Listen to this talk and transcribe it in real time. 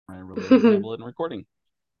ramble and recording.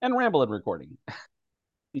 And ramble and recording.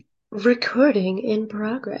 Recording in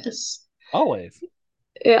progress. Always.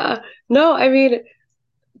 Yeah. No, I mean,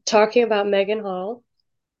 talking about Megan Hall,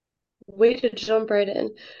 way to jump right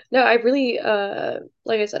in. No, I really,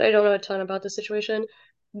 like I said, I don't know a ton about the situation.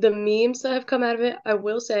 The memes that have come out of it, I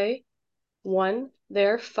will say, one,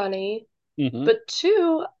 they're funny, Hmm. but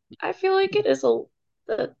two, I feel like it is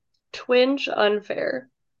a twinge unfair.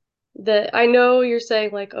 That I know you're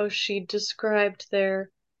saying like, oh, she described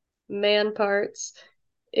their man parts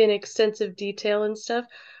in extensive detail and stuff.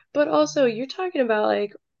 But also, you're talking about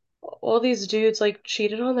like all these dudes like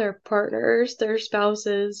cheated on their partners, their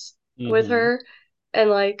spouses with Hmm. her, and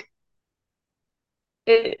like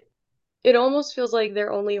it it almost feels like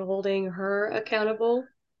they're only holding her accountable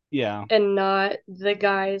Yeah. and not the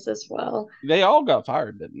guys as well. They all got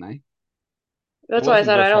fired, didn't they? It That's why I wasn't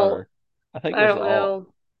thought just her. I think it I was don't all know.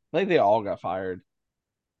 I think they all got fired.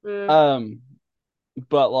 Mm, Um,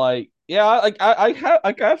 but like, yeah, like I have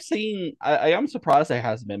like I've seen I am surprised there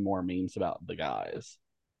hasn't been more memes about the guys,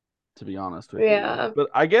 to be honest with you. yeah. But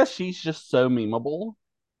I guess she's just so memeable.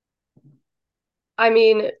 I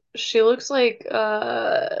mean, she looks like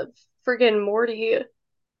friggin' Morty.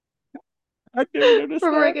 I never noticed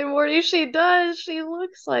From that. Rick and Morty, she does. She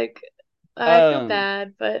looks like I feel Um,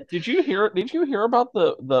 bad, but did you hear about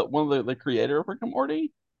the one of the creator of Rick and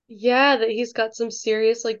Morty? yeah, that he's got some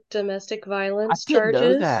serious like domestic I violence didn't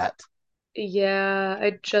know charges. that. Yeah,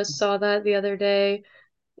 I just saw that the other day,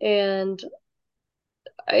 and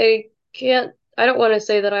I I don't want to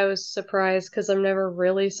say that I was surprised because I'm never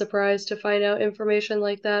really surprised to find out information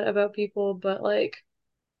like that about people, but like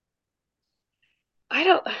I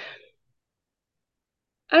don't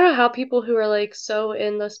I don't know how people who are like so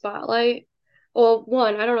in the spotlight, well,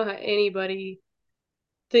 one, I don't know how anybody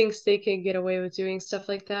thinks they can get away with doing stuff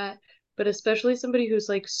like that, but especially somebody who's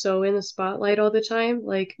like so in the spotlight all the time,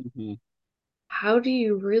 like Mhm. how do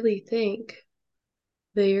you really think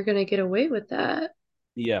that you're gonna get away with that?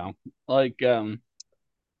 Yeah, like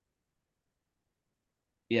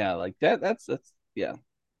yeah, like that's yeah,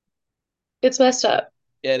 It's messed up.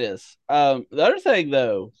 it is. The other thing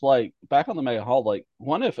though, like back on the Mega Hall, like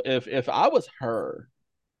one if I was her,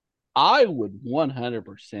 I would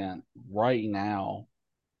 100% right now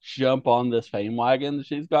jump on this fame wagon that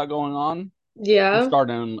she's got going on and Yeah, start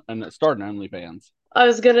an OnlyFans. I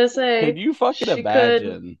was gonna Can say you fucking she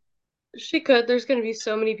could. imagine? She could. There's gonna be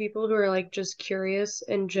so many people who are like just curious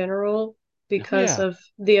in general Oh because yeah. of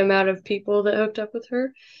the amount of people that hooked up with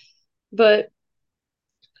her. But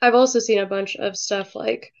I've also seen a bunch of stuff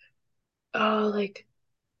like, oh, like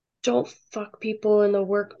don't fuck people in the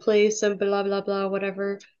workplace and blah blah blah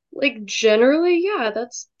whatever. Like generally, yeah,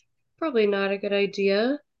 that's probably not a good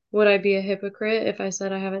idea. Would I be a hypocrite if I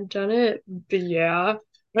said I haven't done it? Yeah.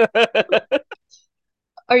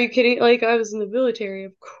 Are you kidding? Like I was in the military.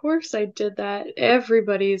 Of course I did that.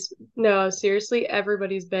 Everybody's no, seriously,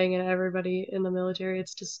 everybody's banging everybody in the military.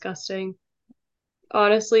 It's disgusting.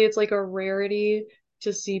 Honestly, it's like a rarity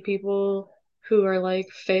to see people who are like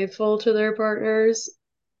faithful to their partners.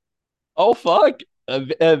 Oh fuck.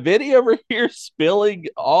 A video over here spilling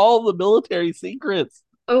all the military secrets.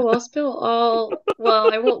 Oh, I'll spill all, well,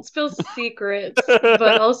 I won't spill secrets,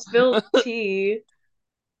 but I'll spill tea.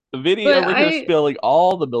 A video But over here I spilling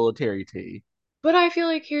all the military tea. but I feel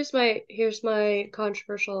like here's my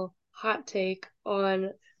controversial hot take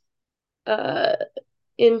on uh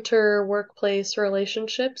inter workplace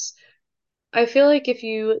relationships. I feel like if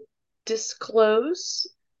you disclose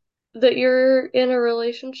that you're in a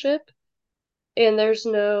relationship and there's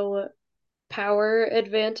no power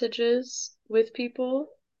advantages with people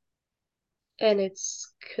and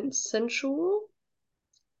it's consensual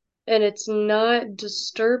and it's not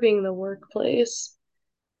disturbing the workplace,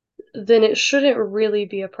 then it shouldn't really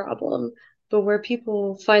be a problem. But where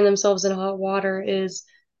people find themselves in hot water is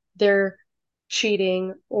they're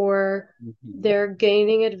cheating or Mhm. they're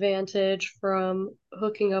gaining advantage from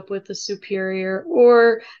hooking up with the superior,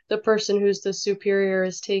 or the person who's the superior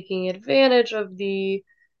is taking advantage of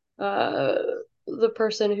uh the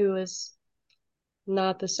person who is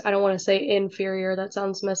not this, I don't want to say inferior, that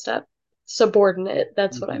sounds messed up. Subordinate,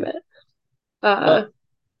 that's what I Mhm. meant. But Uh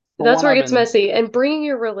from that's what where it I've gets been, messy. And bringing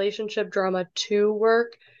your relationship drama to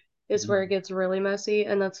work is where it Mhm. gets really messy.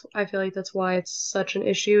 And I feel like that's why it's such an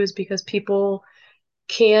issue, is because people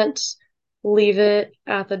can't leave it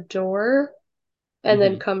at the door and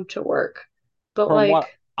then Mhm. come to work. But From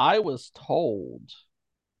what like, I was told,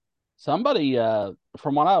 somebody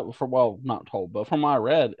from what I from well not told, but from what I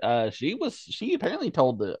read, she apparently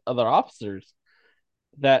told the other officers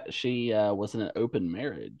that she was in an open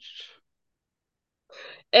marriage.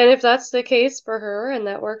 And if that's the case for her and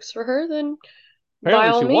that works for her, then by Apparently,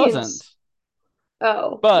 all she wasn't, means.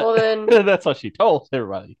 Oh, but well then, that's what she told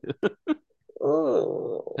everybody.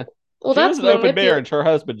 oh, well She was that's an open manipul. marriage. Her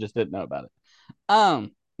husband just didn't know about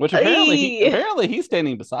it. Which apparently he Ay, apparently he's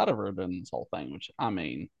standing beside of her during this whole thing. Which I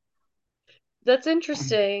mean, that's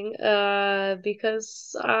interesting.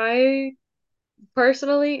 Because I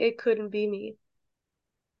personally, it couldn't be me.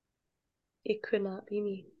 It could not be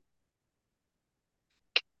me.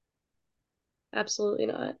 Absolutely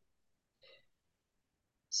not.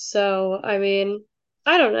 So, I mean,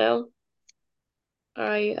 I don't know.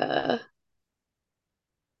 I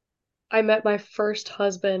I met my first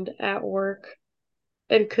husband at work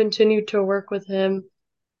and continued to work with him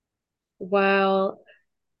while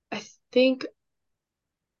I think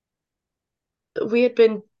we had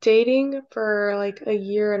been dating for like a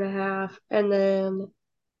year and a half. And then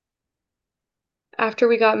after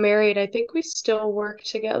we got married, I think we still worked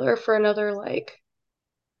together for another like,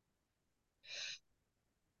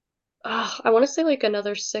 I want to say like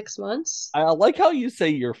another 6 months. I like how you say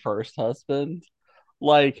your first husband.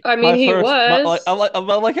 Like I mean, my he first, my, was. I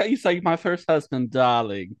like how you say my first husband,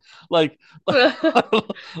 darling. Like, like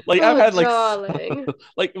I've Oh, had like, darling.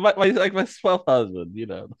 like my 12th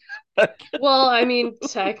husband. Well, I mean,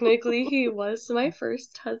 technically, he was my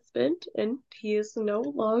first husband, and he is no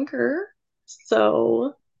longer.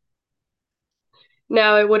 So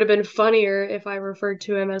now it would have been funnier if I referred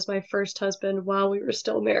to him as my first husband while we were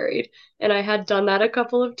still married. And I had done that a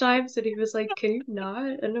couple of times, and he was like, "Can you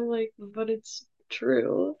not?" And I'm like, "But it's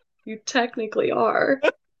true. You technically are."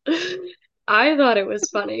 I thought it was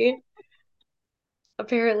funny.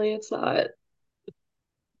 Apparently, it's not.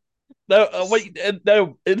 No, wait,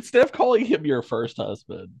 no. Instead of calling him your first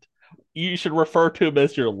husband, you should refer to him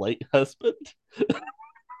as your late husband.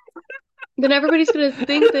 Then everybody's gonna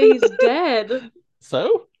think that he's dead.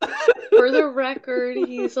 So, For the record,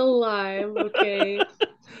 he's alive, okay?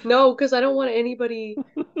 No, because I don't want anybody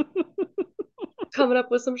coming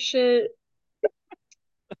up with some shit.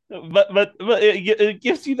 but it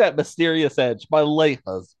gives you that mysterious edge. My late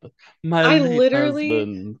husband, my I late literally,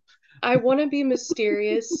 husband. I want to be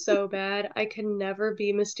mysterious so bad. I can never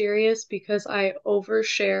be mysterious because I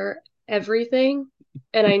overshare everything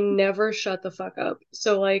and I never shut the fuck up.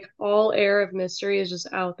 So, like, all air of mystery is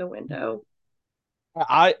just out the window.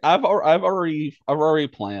 I've already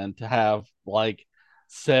planned to have like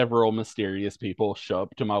several mysterious people show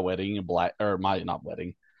up to my wedding in black or my not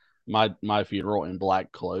wedding, my funeral in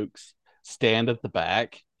black cloaks, stand at the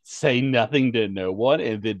back, say nothing to no one,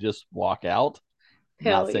 and then just walk out, not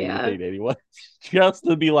Hell say yeah. anything to anyone, just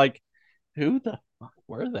to be like, who the fuck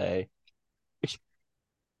were they?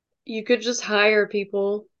 You could just hire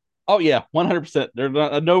people. Oh yeah, 100%. They're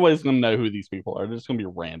not, nobody's gonna know who these people are. They're just gonna be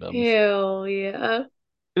randoms. Hell yeah.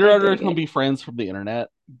 I They're dig gonna it. be friends from the internet.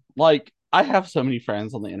 Like I have so many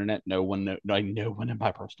friends on the internet. No one in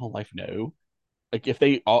my personal life know. Like if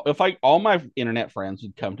like all my internet friends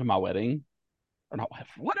would come to my wedding, or not,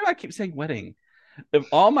 what do I keep saying wedding? If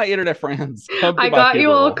all my internet friends come to I my got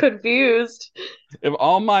you all funeral, confused. if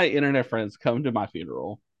all my internet friends come to my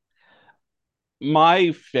funeral,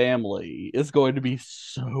 my family is going to be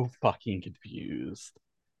so fucking confused.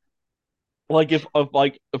 Like if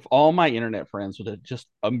all my internet friends would have just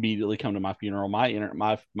immediately come to my funeral,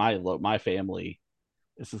 my family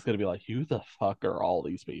is just gonna be like, who the fuck are all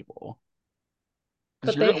these people?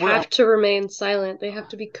 Because But they you're we're have to remain silent. They have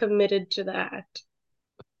to be committed to the act.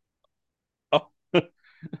 oh,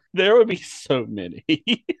 there would be so many.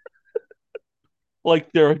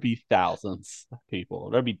 Like there would be thousands of people.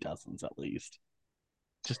 There'd be dozens at least.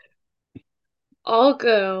 Just I'll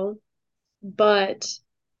go, but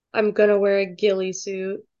I'm gonna wear a ghillie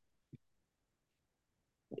suit,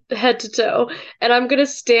 head to toe, and I'm gonna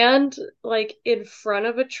stand like in front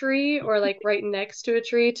of a tree or like right next to a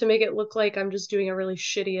tree to make it look like I'm just doing a really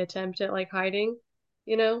shitty attempt at like hiding,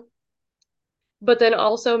 you know? But then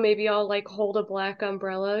also maybe I'll like hold a black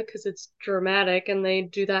umbrella because it's dramatic and they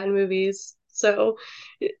do that in movies. So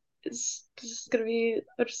it's just gonna be,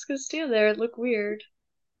 I'm just gonna stand there and look weird.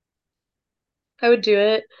 I would do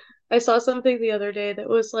it. I saw something the other day that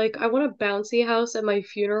was like, I want a bouncy house at my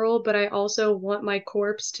funeral, but I also want my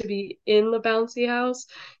corpse to be in the bouncy house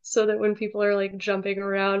so that when people are like jumping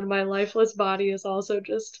around, my lifeless body is also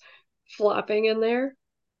just flopping in there.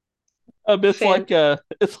 Fan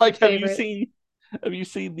it's like favorite. have you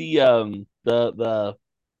seen the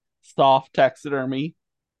soft taxidermy?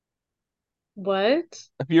 What?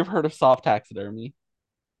 Have you ever heard of soft taxidermy?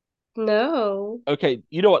 No. Okay,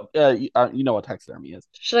 you know what taxidermy is.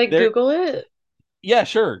 Should I There Google it? Yeah,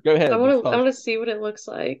 sure, go ahead. It's I called want to see what it looks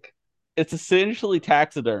like. It's essentially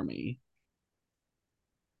taxidermy.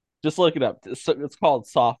 Just look it up. It's called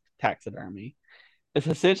soft taxidermy. It's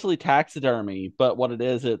essentially taxidermy, but what it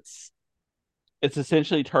is, it's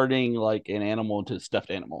essentially turning like an animal into a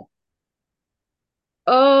stuffed animal.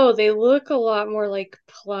 Oh, they look a lot more like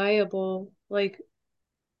pliable, like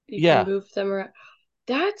you can Yeah. move them around.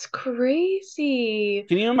 That's crazy.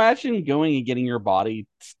 Can you imagine going and getting your body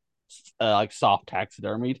like soft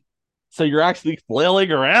taxidermied? So you're actually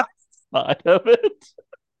flailing around inside of it,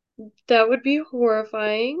 That would be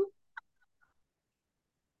horrifying.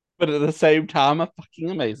 but at the same time, fucking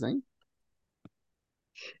amazing.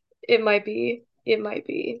 It might be. It might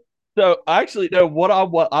be. So actually, no. What I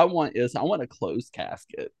want is I want a closed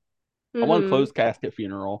casket. I want a Mm-hmm. closed casket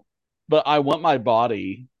funeral, but I want my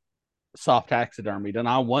body soft taxidermied, and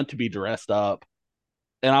I want to be dressed up,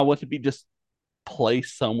 and I want to be just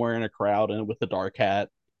placed somewhere in a crowd and with a dark hat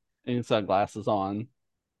and sunglasses on.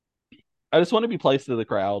 I just want to be placed in the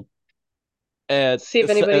crowd. And See if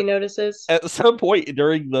anybody notices. at some point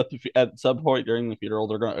during the funeral,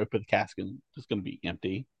 they're going to open the casket and it's going to be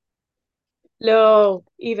empty. No,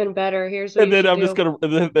 even better. Here's what And you then should I'm just do. going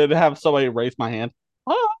to then have somebody raise my hand.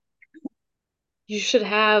 Ah, You should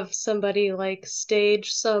have somebody like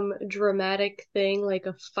stage some dramatic thing, like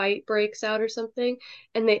a fight breaks out or something,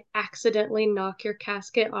 and they accidentally knock your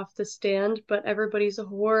casket off the stand, but everybody's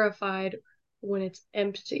horrified when it's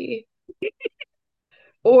empty.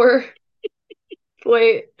 Or,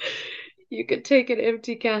 wait, you could take an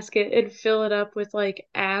empty casket and fill it up with like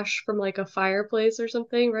ash from like a fireplace or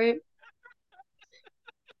something, right?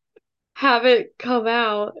 Have it come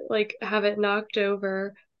out, like have it knocked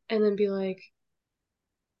over, and then be like,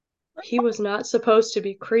 he was not supposed to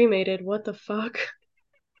be cremated. What the fuck?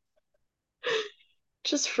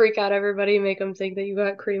 Just freak out everybody, make them think that you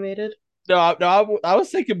got cremated. no, I was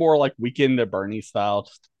thinking more like Weekend at Bernie style.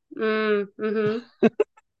 Just Mm-hmm.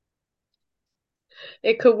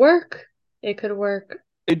 It could work. It could work.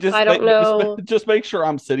 it I don't know. just make sure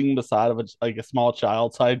I'm sitting beside of like a small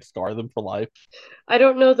child, so I scar them for life. I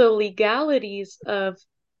don't know the legalities of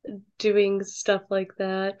doing stuff like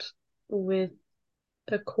that with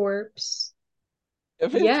a corpse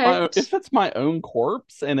yet. If it's my own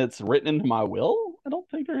corpse and it's written into my will, I don't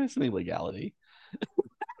think there is any legality.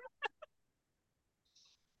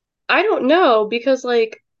 I don't know because,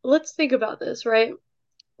 like, let's think about this, right?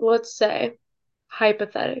 Let's say,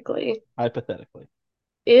 hypothetically, Hypothetically.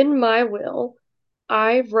 in my will,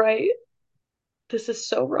 I write, this is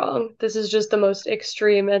so wrong. This is just the most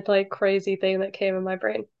extreme and like crazy thing that came in my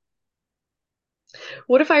brain.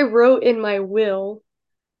 What if I wrote in my will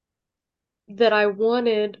that I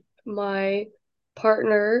wanted my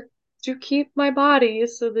partner to keep my body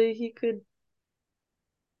so that he could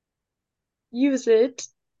use it,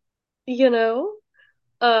 you know?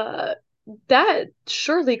 Uh, that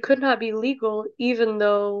surely could not be legal, even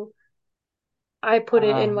though I put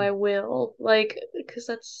it in Uh, my will, like, because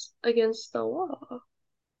that's against the law.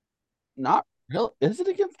 Not really. Is it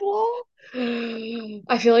against the law?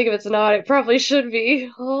 I feel like if it's not, it probably should be.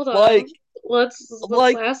 Hold Like, on. Let's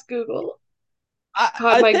like ask Google. I,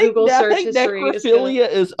 God, I my think Google I search think history is gonna. necrophilia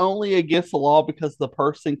is only against the law because the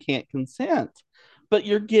person can't consent, but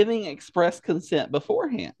you're getting express consent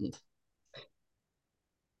beforehand.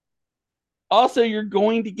 Also,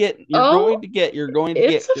 Oh, you're going to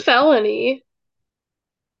it's get. a felony.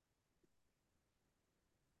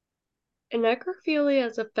 A necrophilia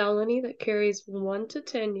is a felony that carries 1 to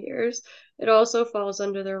 10 years. It also falls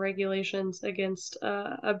under the regulations against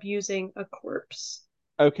abusing a corpse.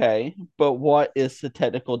 Okay, but what is the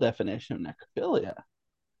technical definition of necrophilia?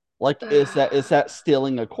 Like, is that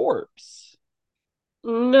stealing a corpse?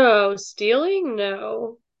 No, stealing?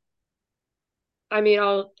 No. I mean,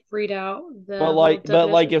 I'll read out the whole But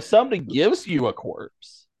like, definition. if somebody gives you a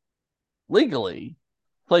corpse legally,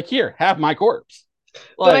 like here, have my corpse.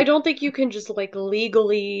 But I Like, don't think you can just like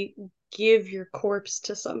legally give your corpse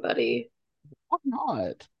to somebody. why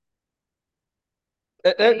not?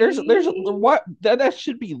 There's I what that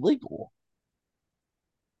should be legal.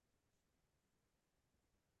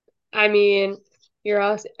 I mean,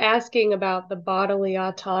 you're asking about the bodily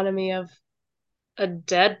autonomy of a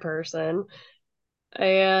dead person,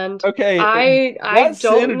 and Okay, I what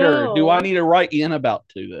don't senator do I know. need to write in about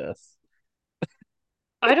to this?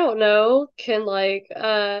 I don't know. Can like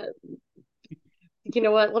you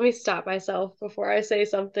know what? Let me stop myself before I say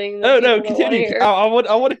something that No, no, people don't want to continue. hear. I want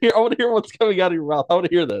to hear what's coming out of your mouth. I want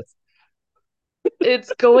to hear this.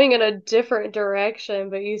 It's going in a different direction,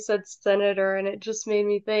 but you said senator and it just made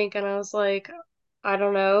me think and I was like, I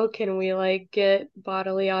don't know, can we like get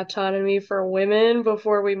bodily autonomy for women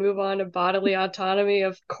before we move on to bodily autonomy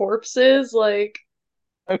of corpses?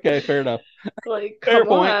 Okay, fair enough. Fair come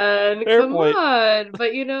point. on, Fair come point. on.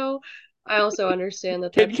 But I also understand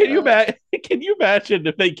that Can that's can you imagine? Can you imagine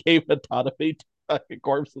if they gave autonomy to fucking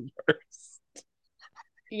corpses first?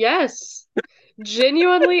 yes.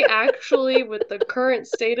 Genuinely, actually, with the current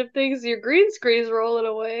state of things, your green screen's rolling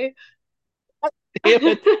away. Damn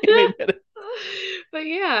it! Give me a minute. But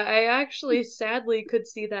yeah, I actually sadly could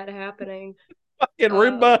see that happening. Fucking Um,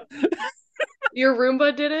 Roomba. your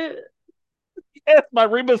Roomba did it? Yes, my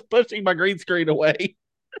Roomba's pushing my green screen away.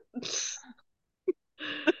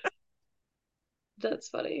 That's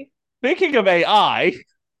funny. Speaking of AI,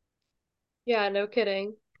 Yeah, no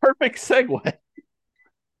kidding. perfect segue.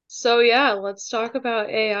 So yeah, let's talk about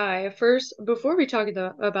AI. First, before we talk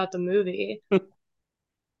about the movie,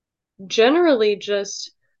 generally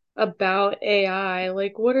just about AI,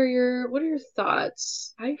 like what are your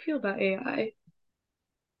thoughts? How do you feel about AI?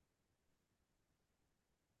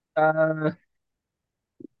 Uh,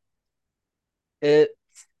 it.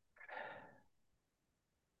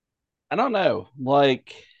 I don't know.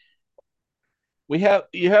 Like you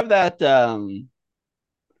have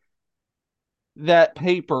that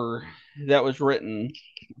paper that was written,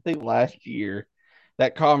 I think last year,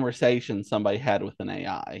 that conversation somebody had with an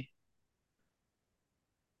AI.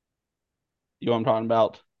 You know what I'm talking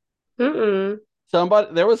about? Mm-mm.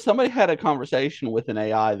 Somebody had a conversation with an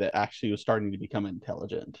AI that actually was starting to become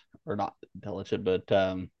intelligent, or not intelligent, but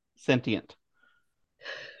sentient.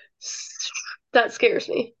 That scares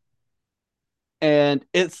me. And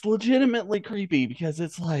it's legitimately creepy because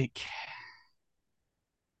it's like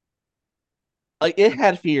it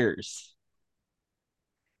had fears.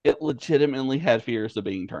 It legitimately had fears of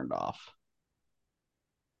being turned off.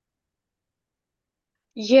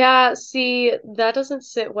 Yeah, see, that doesn't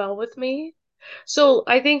sit well with me. So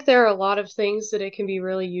I think there are a lot of things that it can be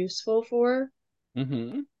really useful for.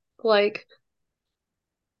 Mm-hmm. Like,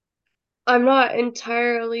 I'm not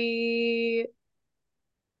entirely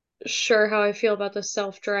sure how I feel about the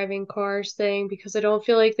self-driving cars thing because I don't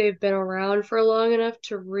feel like they've been around for long enough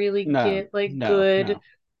to really No, get like no, good no.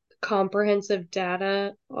 comprehensive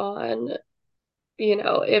data on,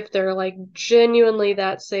 if they're like genuinely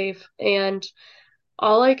that safe. And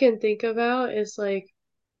all I can think about is like,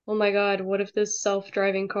 oh my God, what if this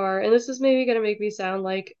self-driving car, and this is maybe gonna make me sound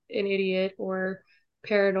like an idiot or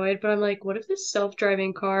paranoid, but I'm like, what if this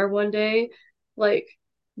self-driving car one day like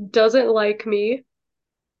doesn't like me?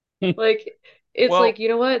 Like, it's like, Well, you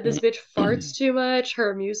know what? This bitch farts too much.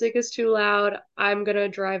 Her music is too loud. I'm gonna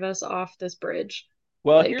drive us off this bridge.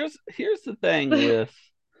 well, Like, here's the thing with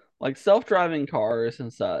like self-driving cars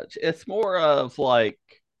and such. It's more of like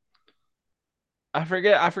I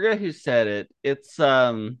forget who said it. It's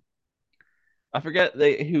I forget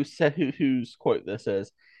who said whose quote this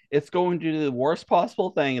is. It's going to do the worst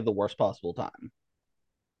possible thing at the worst possible time.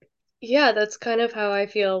 yeah, that's kind of how I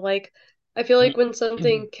feel. Like, I feel like when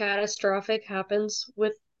something catastrophic happens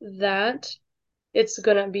with that, it's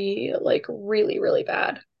gonna be like really, really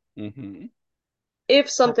bad. Mm-hmm. If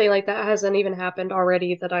something like that hasn't even happened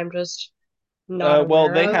already that I'm just not Well,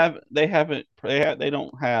 aware of. they haven't they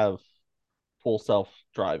don't have full self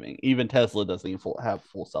driving. Even Tesla doesn't even have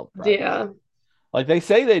full self driving yet. Yeah, Like they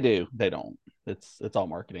say they do, they don't. It's all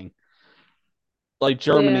marketing. Like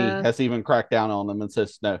Germany yeah. has even cracked down on them and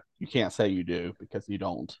says no, you can't say you do because you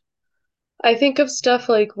don't. I think of stuff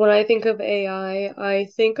like when I think of AI, I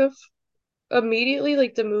think of immediately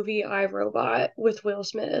like the movie I, Robot with Will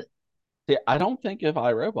Smith. See, I don't think of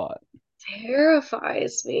iRobot.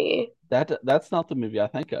 Terrifies me. That's not the movie I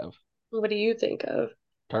think of. What do you think of?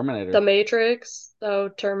 The Terminator, Matrix, though,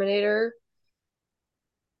 Terminator.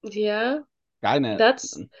 Yeah, Skynet.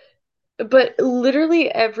 that's, but literally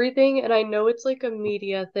everything, and I know it's like a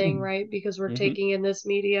media thing, right? Because we're Mm-hmm. taking in this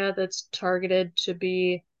media that's targeted to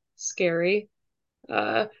be scary,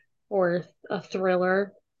 uh, or a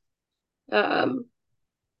thriller. Um,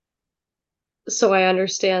 so I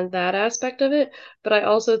understand that aspect of it, but I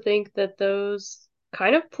also think that those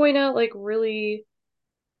kind of point out like really,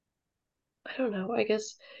 I don't know, I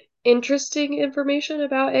guess interesting information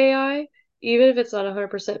about AI, even if it's not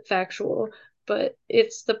 100% factual, but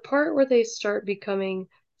it's the part where they start becoming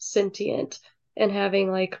sentient and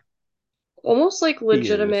having like almost like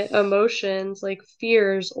legitimate Fears. emotions, like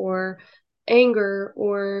fears or anger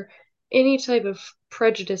or any type of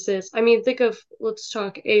prejudices. I mean, think of, let's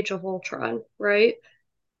talk Age of Ultron, right?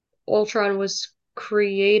 Ultron was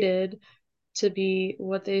created to be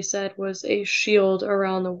what they said was a shield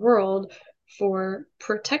around the world for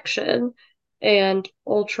protection. And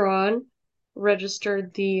Ultron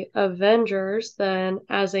registered the Avengers then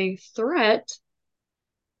as a threat.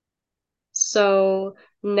 So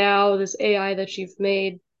now this AI that you've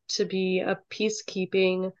made to be a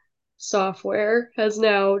peacekeeping software has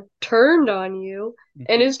now turned on you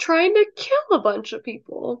and Mhm. is trying to kill a bunch of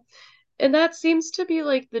people. And that seems to be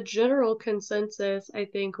like the general consensus, I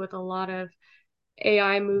think, with a lot of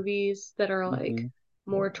AI movies that are like Mhm.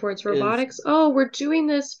 more towards Is robotics. Oh, we're doing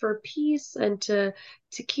this for peace and to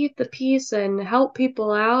keep the peace and help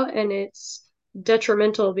people out, and it's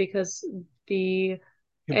detrimental because the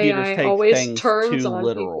computers AI take always things turns too on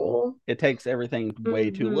literal. people. It takes everything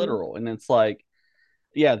way too Hmm. literal. And it's like,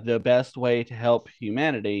 yeah, the best way to help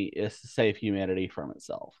humanity is to save humanity from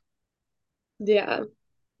itself Yeah.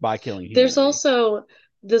 by killing There's humanity. also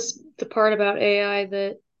the part about AI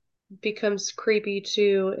that becomes creepy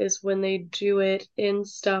too is when they do it in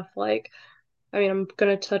stuff like, I mean, I'm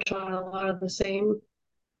gonna touch on a lot of the same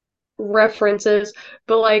references,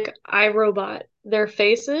 but like iRobot, their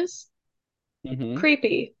faces, Hmm.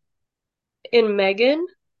 creepy. In Megan,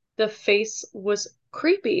 the face was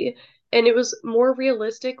creepy and it was more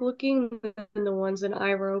realistic looking than the ones in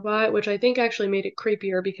iRobot, which I think actually made it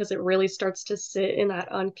creepier because it really starts to sit in that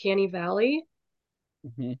uncanny valley.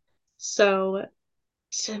 Hmm. So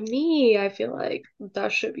to me, I feel like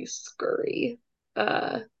that should be scary.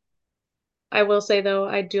 Uh, I will say though,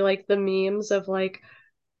 I do like the memes of like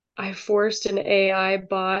I forced an AI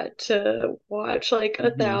bot to watch like a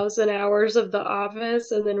Hmm. 1,000 hours of The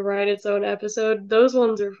Office and then write its own episode. Those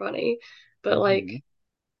ones are funny. But like Hmm.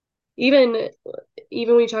 even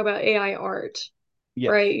even when you talk about AI art,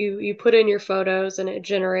 Yes, right? You put in your photos and it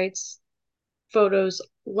generates photos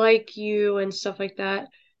like you and stuff like that.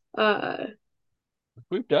 Uh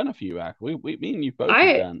we've done a few. Act we me and you both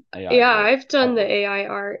have I done AI yeah, art I've done the artwork. AI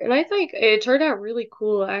art and I think it turned out really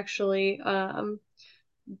cool actually.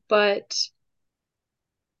 But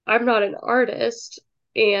I'm not an artist,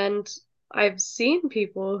 and I've seen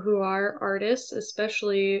people who are artists,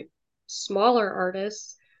 especially smaller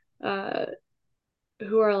artists, uh,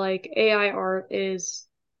 who are like AI art is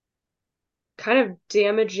kind of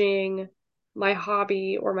damaging my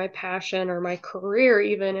hobby or my passion or my career,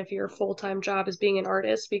 even if your full-time job is being an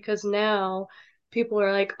artist, because now people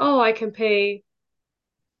are like, oh, I can pay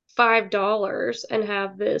 $5 and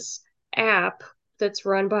have this app that's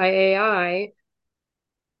run by AI,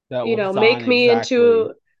 That you will know, design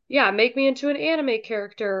exactly. make me into an anime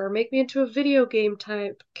character or make me into a video game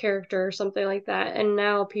type character or something like that. And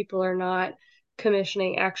now people are not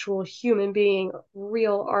commissioning actual human being,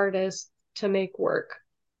 real artists to make work.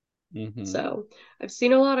 Hmm. So I've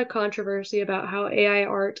seen a lot of controversy about how AI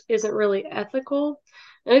art isn't really ethical.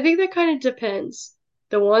 And I think that kind of depends.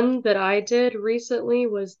 The one that I did recently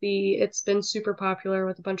was it's been super popular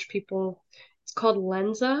with a bunch of people. It's called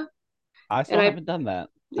Lenza. I And still haven't done that.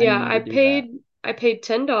 I yeah, need to do that. I paid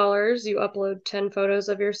 $10. You upload 10 photos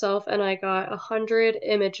of yourself, and I got 100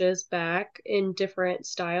 images back in different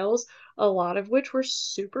styles, a lot of which were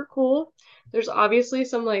super cool. There's obviously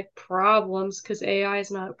some like problems because AI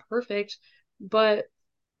is not perfect, but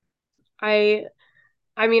I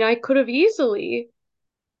I mean I could have easily,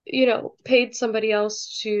 you know, paid somebody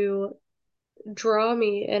else to draw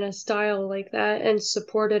me in a style like that and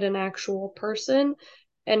supported an actual person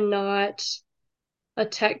and not a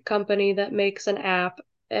tech company that makes an app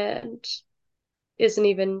and isn't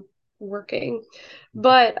even working.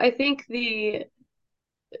 But I think the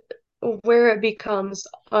where it becomes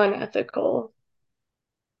unethical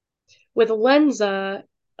with Lenza,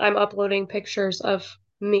 I'm uploading pictures of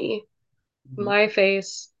me, Hmm. my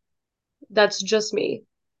face, that's just me.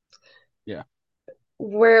 Yeah.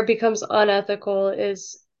 Where it becomes unethical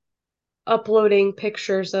is uploading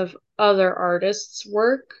pictures of other artists'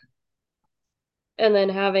 work and then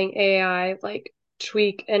having AI like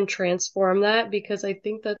tweak and transform that because I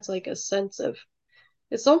think that's like a sense of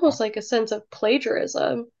it's almost like a sense of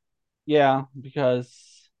plagiarism. Yeah,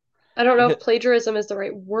 because I don't know if plagiarism is the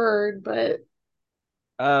right word, but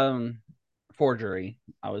um forgery.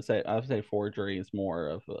 I would say forgery is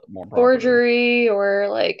more proper. forgery or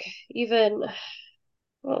like even I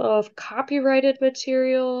don't know if copyrighted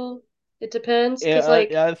material. It depends because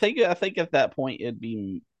like, I think at that point it'd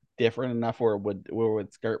be different enough where it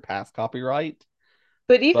would skirt past copyright.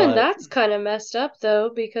 but even But that's kind of messed up though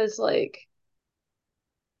because like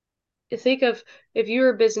think of if you were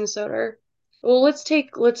a business owner. Well, let's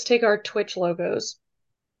take our Twitch logos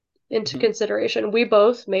into mhm, consideration. We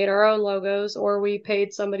both made our own logos or we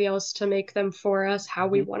paid somebody else to make them for us how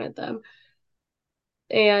we mhm, wanted them.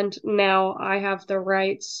 And now I have the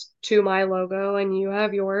rights to my logo and you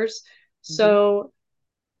have yours. mhm. So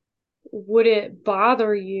would it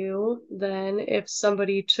bother you then if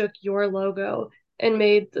somebody took your logo and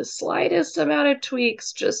made the slightest amount of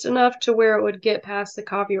tweaks, just enough to where it would get past the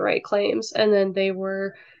copyright claims, and then they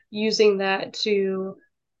were using that to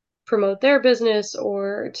promote their business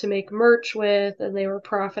or to make merch with, and they were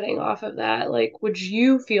profiting off of that? Like, would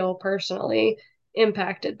you feel personally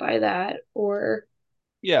impacted by that or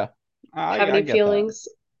Yeah, have I any get that. feelings?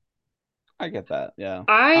 I get that. Yeah,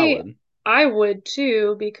 I I would. I would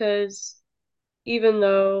too, because even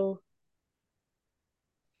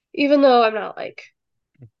though I'm not like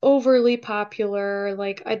overly popular,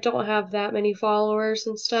 like I don't have that many followers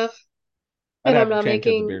and stuff, I'd and I'm have to not change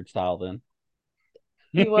up the making beard style then.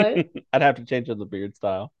 you what? I'd have to change up the beard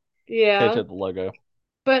style, change Yeah. up the logo.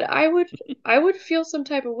 But I would feel some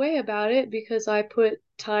type of way about it because I put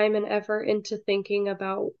time and effort into thinking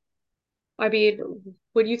about, I mean,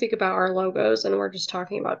 when you think about our logos and we're just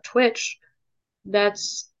talking about Twitch,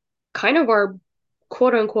 that's kind of our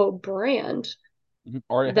quote unquote brand.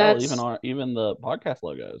 Or hell, That's even the podcast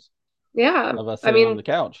logos yeah. of us I sitting on mean, the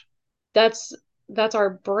couch. that's that's our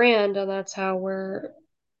brand and that's how we're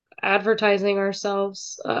advertising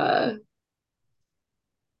ourselves,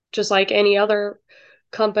 just like any other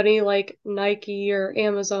company like Nike or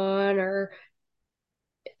Amazon or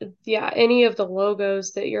yeah, any of the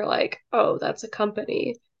logos that you're like, oh, that's a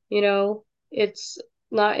company, you know, it's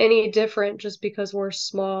not any different just because we're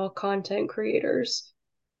small content creators.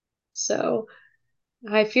 So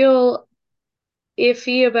I feel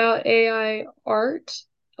iffy about AI art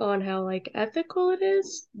on how like ethical it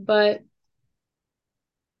is, but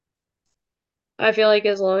I feel like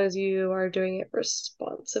as long as you are doing it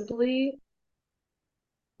responsibly,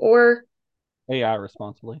 or AI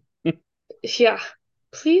responsibly. yeah,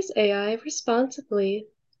 please AI responsibly.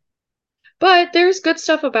 But there's good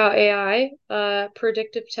stuff about AI.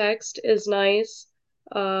 Predictive text is nice.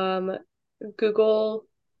 Um, Google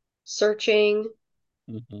searching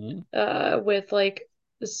with like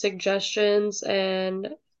suggestions and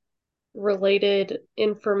related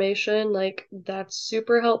information, like that's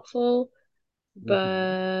super helpful.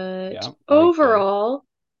 But Yeah, overall,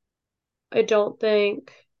 I don't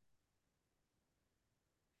think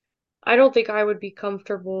I don't think I would be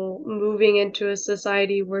comfortable moving into a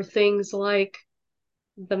society where things like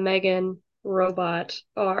the Megan robot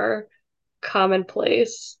are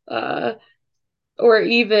commonplace, or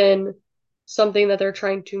even something that they're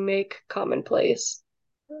trying to make commonplace.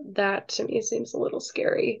 That to me seems a little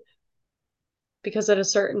scary because at a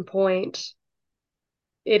certain point,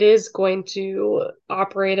 it is going to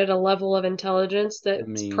operate at a level of intelligence I that's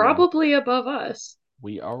mean, probably above us.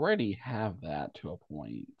 we already have that to a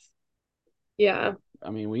point. Yeah. Like, I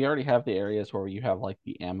mean, we already have the areas where you have like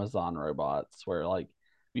the Amazon robots, where like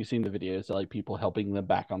you've seen the videos of like people helping them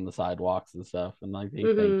back on the sidewalks and stuff, and like they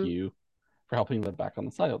thank Mm-hmm. you for helping them back on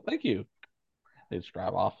the sidewalk. Thank you. They just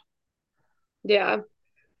drive off. Yeah.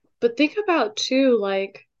 But think about too,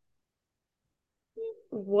 like,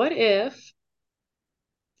 what if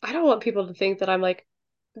I don't want people to think that I'm like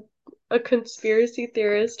a conspiracy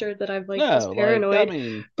theorist or that I'm like this No, like I paranoid,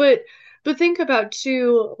 mean, but think about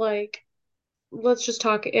too, like, let's just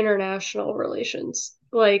talk international relations.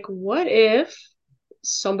 Like, what if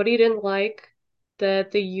somebody didn't like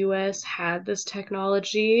that the US had this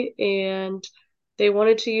technology and they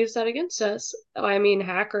wanted to use that against us? I mean,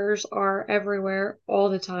 hackers are everywhere all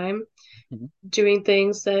the time doing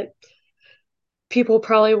things that people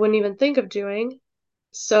probably wouldn't even think of doing.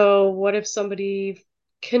 So, what if somebody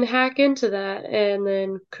can hack into that and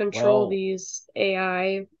then control well, these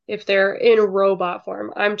AI if they're in robot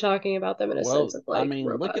form? I'm talking about them in a sense of I like mean,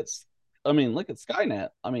 robots. look at Skynet.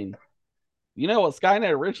 I mean, you know what Skynet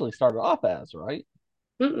originally started off as, right?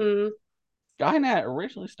 Mm-mm. Skynet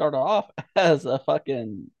originally started off as a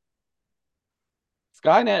fucking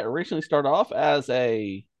Skynet originally started off as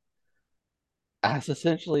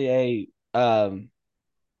essentially a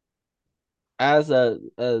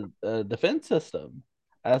defense system,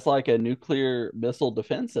 as like a nuclear missile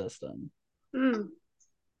defense system. Mm.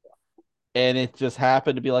 And it just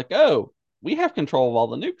happened to be like, oh, we have control of all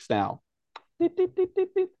the nukes now.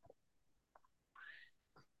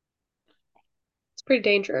 It's pretty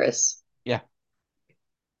dangerous. Yeah,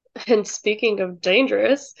 And speaking of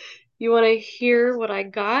dangerous, you want to hear what I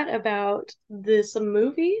got about this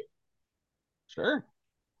movie? sure.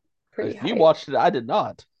 Pretty You hype. watched it, I did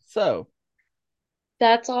not. So,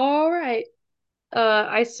 That's all right.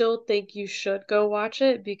 I still think you should go watch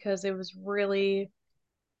it because it was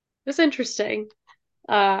interesting.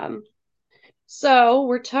 Um, So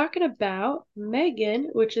we're talking about Megan,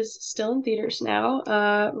 which is still in theaters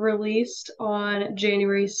now, released on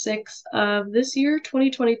January 6th of this year,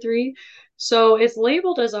 2023. So it's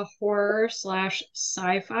labeled as a horror slash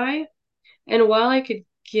sci-fi. And while I could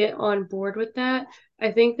get on board with that,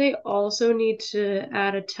 I think they also need to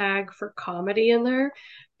add a tag for comedy in there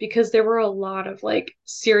because there were a lot of like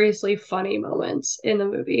seriously funny moments in the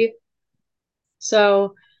movie.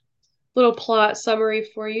 So little plot summary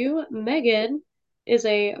for you. Megan is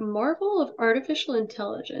a marvel of artificial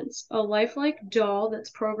intelligence, a lifelike doll that's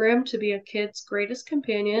programmed to be a kid's greatest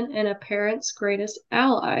companion and a parent's greatest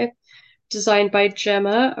ally. Designed by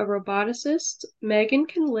Gemma, a roboticist, Megan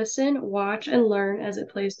can listen, watch, and learn as it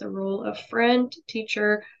plays the role of friend,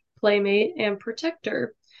 teacher, playmate, and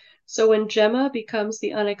protector. So when Gemma becomes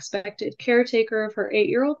the unexpected caretaker of her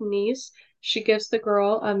 8-year-old niece, she gives the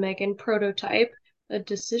girl a Megan prototype, a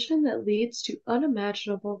decision that leads to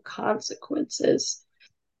unimaginable consequences.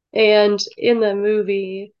 And in the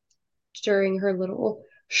movie, during her little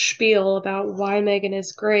spiel about why Megan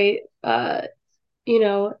is great,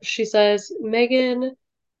 she says Megan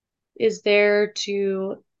is there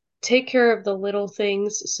to take care of the little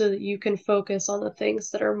things so that you can focus on the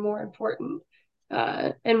things that are more important.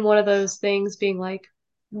 And one of those things being like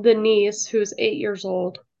the niece who's 8 years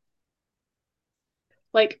old,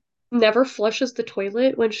 like never flushes the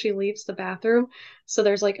toilet when she leaves the bathroom. So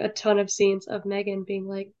there's like a ton of scenes of Megan being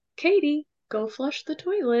like, Katie, go flush the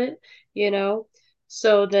toilet, you know,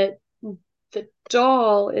 so that the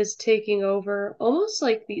doll is taking over almost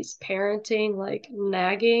like these parenting, like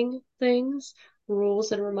nagging things,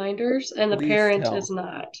 rules and reminders, and the Please parent is tell,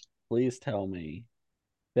 not. please tell me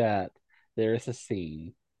that there is a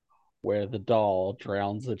scene where the doll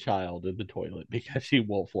drowns the child in the toilet because she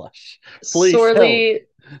won't flush. Please tell me. Sorely,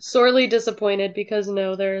 sorely disappointed because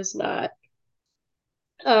no, there is not.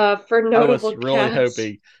 For I was notable really cast,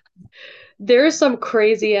 hoping. there's some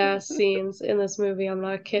crazy ass scenes in this movie. I'm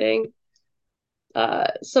not kidding.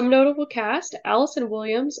 Some notable cast: Allison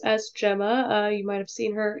Williams as Gemma. You might have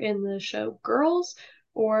seen her in the show Girls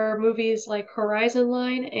or movies like Horizon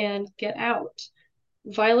Line and Get Out.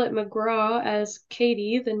 Violet McGraw as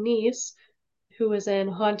Katie, the niece, who was in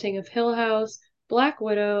Haunting of Hill House, Black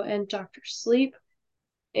Widow, and Doctor Sleep.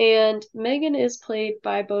 And Megan is played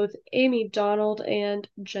by both Amy Donald and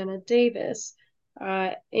Jenna Davis.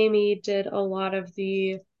 Amy did a lot of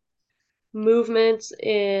the movements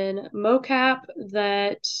in mocap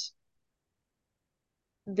that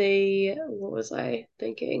what was I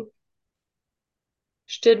thinking?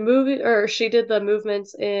 She did the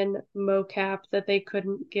movements in mocap that they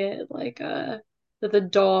couldn't get, like that the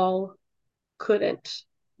doll couldn't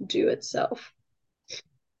do itself.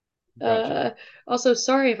 Gotcha. Uh, Also,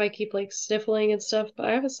 sorry if I keep like sniffling and stuff, but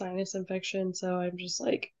I have a sinus infection, so I'm just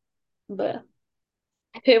like, bleh.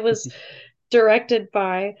 It was directed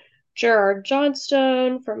by Gerard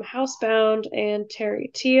Johnstone from Housebound and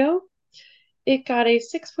Terry Teo. It got a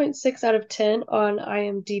 6.6 out of 10 on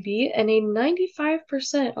IMDb and a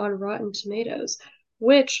 95% on Rotten Tomatoes,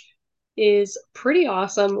 which is pretty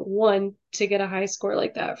awesome. One, to get a high score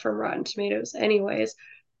like that from Rotten Tomatoes, anyways.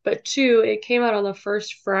 But two, it came out on the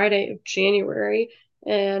first Friday of January,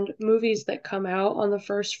 and movies that come out on the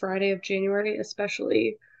first Friday of January,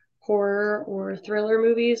 especially horror or thriller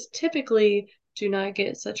movies, typically do not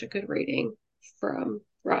get such a good rating from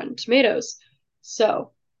Rotten Tomatoes.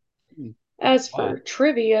 So, as for Wow.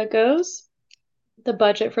 trivia goes, the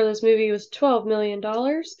budget for this movie was $12 million,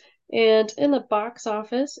 and in the box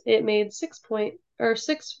office, it made 6,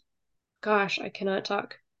 gosh, I cannot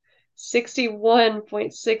talk,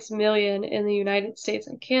 61.6 million in the United States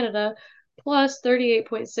and Canada, plus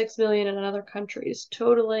 38.6 million in other countries,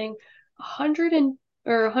 totaling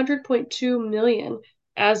 100.2 million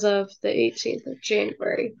as of the 18th of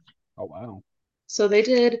January. Oh wow. So they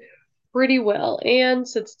did pretty well. And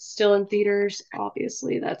since it's still in theaters,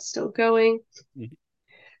 obviously that's still going. Mhm.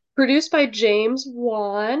 Produced by James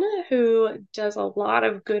Wan, who does a lot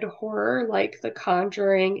of good horror like The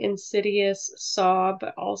Conjuring, Insidious, Saw,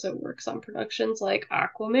 but also works on productions like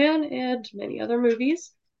Aquaman and many other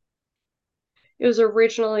movies. It was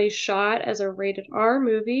originally shot as a rated R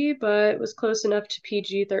movie, but was close enough to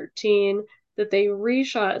PG-13 that they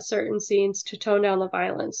reshot certain scenes to tone down the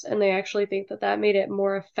violence, and they actually think that that made it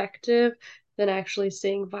more effective than actually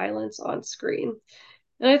seeing violence on screen.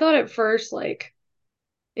 And I thought at first, like,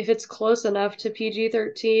 if it's close enough to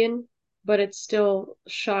PG-13, but it's still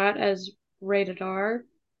shot as rated R,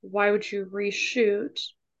 why would you reshoot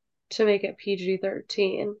to make it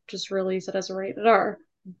PG-13? Just release it as a rated R.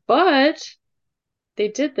 But they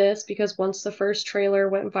did this because once the first trailer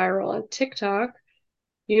went viral on TikTok,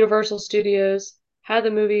 Universal Studios had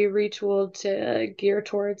the movie retooled to gear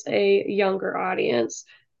towards a younger audience,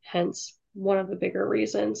 hence one of the bigger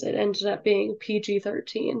reasons it ended up being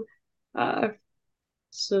PG-13, uh,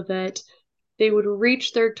 so that they would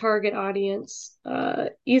reach their target audience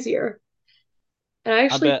easier. And I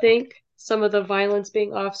I actually bet. think some of the violence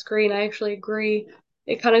being off screen, I actually agree.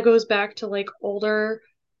 It kind of goes back to like older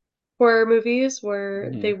horror movies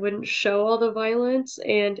where Mhm. they wouldn't show all the violence,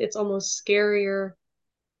 and it's almost scarier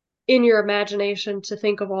in your imagination to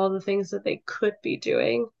think of all the things that they could be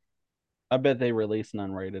doing. I bet they release an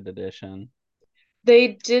unrated edition. They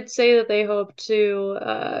did say that they hope to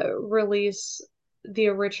release the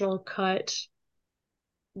original cut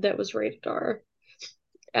that was rated R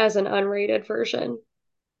as an unrated version.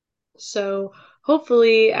 So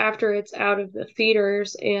hopefully, after it's out of the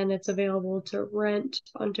theaters and it's available to rent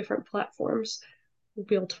on different platforms, we'll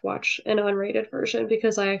be able to watch an unrated version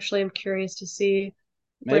because I actually am curious to see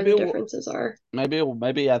where Maybe the we'll, differences are.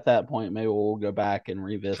 maybe at that point, maybe we'll go back and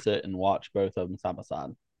revisit and watch both of them side by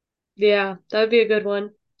side. Yeah, that would be a good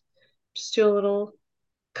one. Just do a little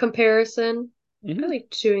comparison. I Hmm. like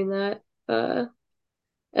doing that.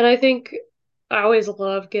 And I think I always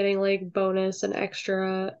love getting like bonus and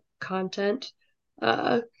extra content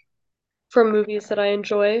uh, from movies that I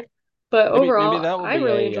enjoy. But Maybe overall, that will I be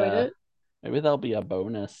really a enjoyed it. maybe that'll be a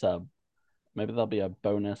bonus. Maybe there'll be a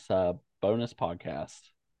bonus podcast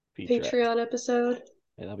featurette. Patreon episode.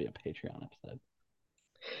 Maybe that'll be a Patreon episode.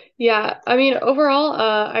 Yeah, I mean, overall,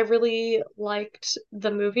 I really liked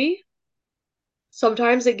the movie.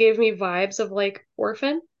 Sometimes it gave me vibes of like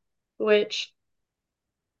Orphan, which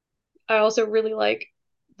I also really like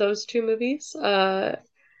those two movies.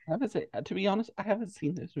 I haven't seen, to be honest, I haven't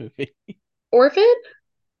seen this movie. Orphan?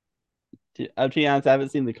 To be honest, I haven't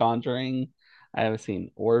seen The Conjuring. I haven't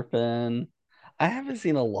seen Orphan. I haven't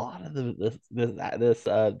seen a lot of this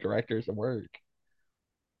director's work.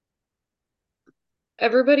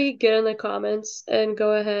 Everybody get in the comments and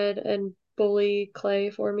go ahead and bully Clay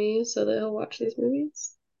for me so that he'll watch these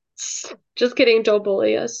movies. Just kidding, don't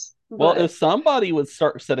bully us. Well, if But somebody would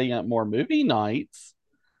start setting up more movie nights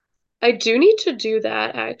I do need to do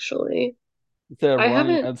that actually. I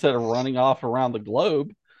haven't, instead of running off around the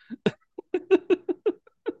globe,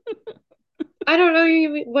 I don't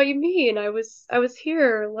know what you mean. I was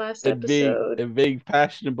here last episode. and being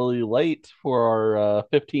fashionably late for our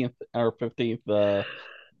 15th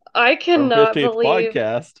I our cannot 15th believe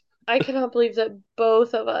podcast. I cannot believe that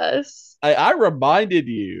both of us. I reminded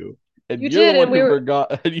you, and You you're the did, one and who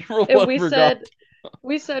forgot. And you're the and one who forgot.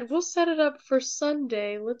 we said we'll set it up for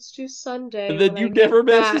Sunday. Let's do And Sunday then when you I never get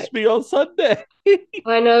messaged back. me on Sunday.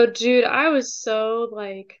 I know, dude, I was so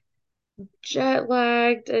like jet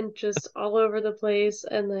lagged and just all over the place,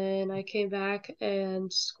 and then I came back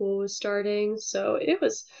and school was starting, so it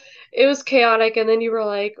was chaotic, and then you were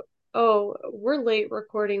like, "Oh, we're late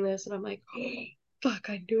recording this." And I'm like, oh, "Fuck,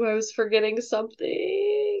 I knew I was forgetting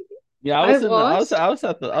something." Yeah, I lost I I was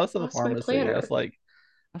at the lost my pharmacy. planner.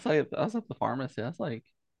 I was at the pharmacy. I was like,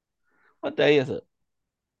 what day is it?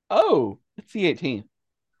 Oh, it's the 18th.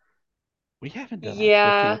 We haven't done our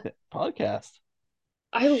Yeah, 15th podcast.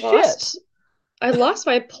 I Shit. lost I lost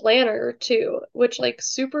my planner too, which like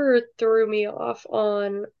super threw me off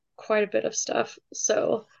on quite a bit of stuff.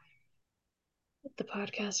 So the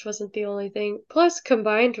podcast wasn't the only thing. Plus,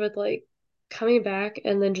 combined with like coming back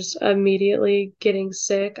and then just immediately getting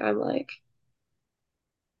sick, I'm like,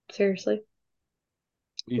 seriously,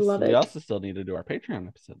 love We it. also still need to do our Patreon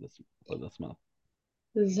episode this month.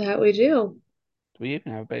 Is that we do? Do we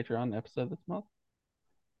even have a Patreon episode this month?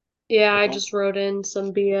 Yeah, I This month? just wrote in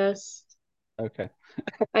some BS. Okay.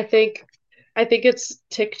 I think I think it's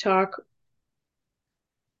TikTok.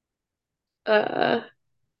 Uh,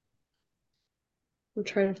 I'm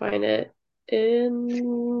trying to find it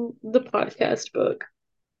in the podcast book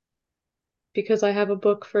because I have a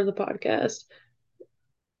book for the podcast.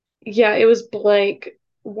 Yeah, it was blank.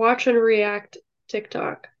 Watch and react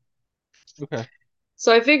TikTok. Okay.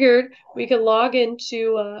 So I figured we could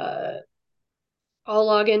I'll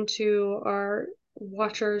log into our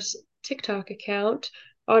Watchers TikTok account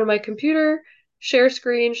on my computer, share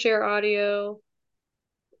screen, share audio,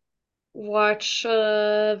 watch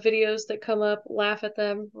videos that come up, laugh at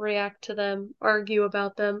them, react to them, argue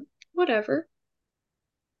about them, whatever.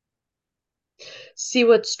 See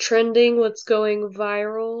what's trending, what's going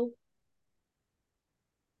viral,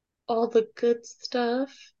 all the good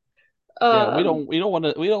stuff. Yeah, Um, we don't want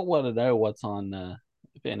to know what's on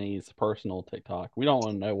Vinny's personal TikTok. We don't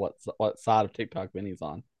want to know what side of TikTok Vinny's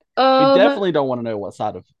on. We um, definitely don't want to know what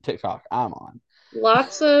side of TikTok I'm on.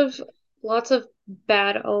 lots of lots of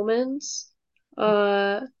bad omens.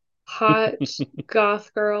 uh, hot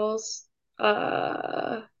goth girls,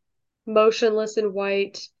 uh, motionless in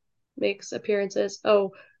white makes appearances.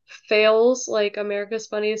 Oh, fails like America's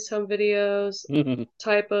Funniest Home Videos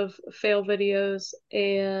type of fail videos,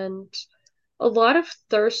 and a lot of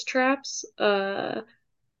thirst traps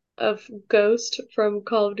of Ghost from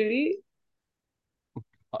Call of Duty.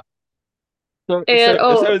 So And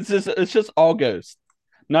so so it's just all ghost,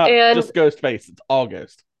 not and just ghost face. It's all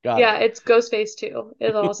ghost. Got it. yeah, it's Ghostface too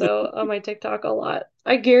is also on my TikTok a lot.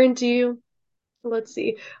 I guarantee you. Let's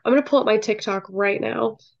see. I'm gonna pull up my TikTok right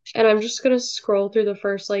now, and I'm just gonna scroll through the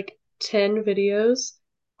first like 10 videos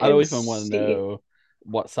I don't and even want to see. know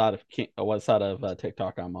what side of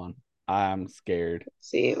TikTok I'm on. I'm scared.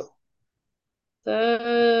 See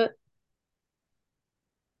the.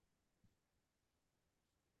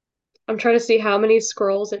 I'm trying to see how many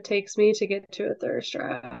scrolls it takes me to get to a thirst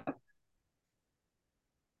trap.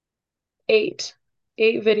 Eight.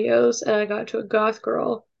 8 videos, and I got to a goth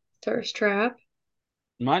girl thirst trap.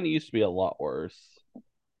 Mine used to be a lot worse.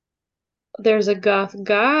 There's a goth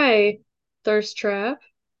guy thirst trap.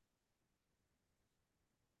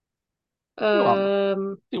 See what,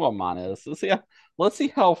 Um, see what mine is. Let's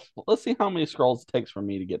see how many scrolls it takes for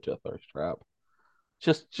me to get to a thirst trap.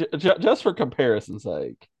 Just for comparison's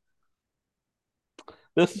sake.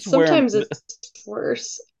 This is where sometimes it's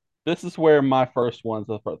worse. this is where my first one's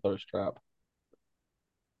a thirst trap.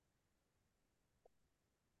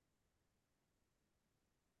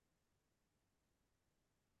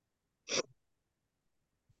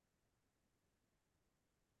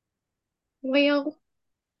 Well,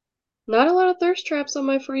 not a lot of thirst traps on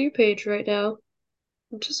my For You page right now.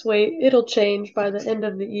 Just wait, it'll change by the end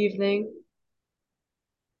of the evening.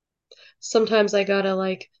 Sometimes I gotta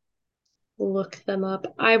like look them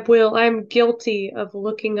up. I'm guilty of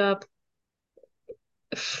looking up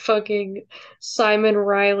fucking Simon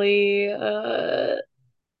Riley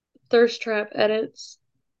thirst trap edits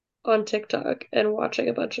on TikTok and watching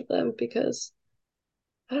a bunch of them because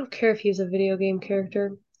I don't care if he's a video game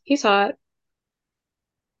character. He's hot.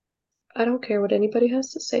 I don't care what anybody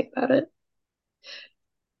has to say about it.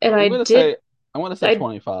 And I'm I gonna did say I want to say I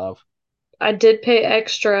 25. I did pay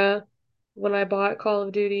extra when I bought Call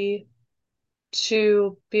of Duty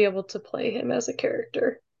to be able to play him as a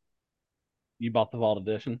character. You bought the Vault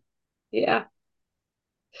Edition. Yeah,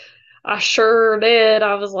 I sure did.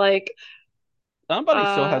 I was like, Somebody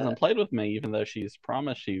still uh, hasn't played with me, even though she's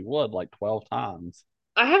promised she would like 12 times.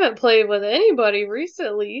 I haven't played with anybody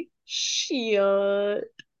recently. Shit.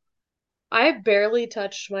 I barely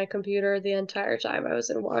touched my computer the entire time I was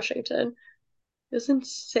in Washington. It was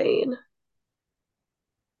insane.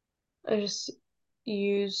 I just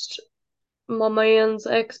used my man's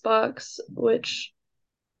Xbox, which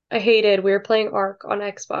I hated. We were playing Ark on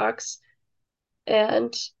Xbox,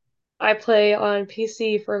 and I play on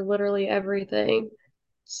PC for literally everything.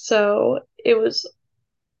 So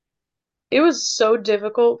it was so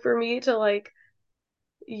difficult for me to like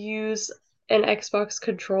use an Xbox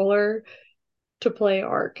controller to play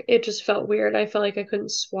Ark. It just felt weird. I felt like I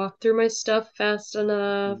couldn't swap through my stuff fast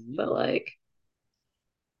enough, but like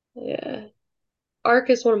yeah. Ark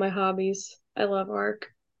is one of my hobbies. I love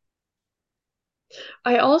Ark.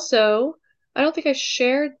 I also, I don't think I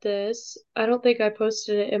shared this. I don't think I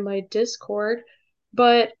posted it in my Discord,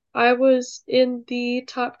 but I was in the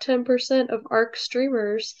top 10% of ARC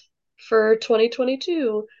streamers for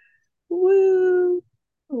 2022. Woo!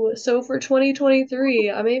 So for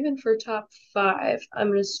 2023, I'm aiming for top 5. I'm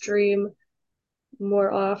gonna stream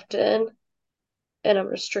more often, and I'm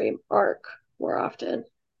gonna stream ARC more often.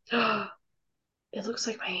 It looks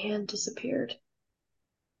like my hand disappeared.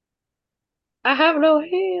 I have no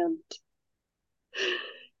hand.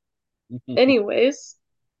 Anyways,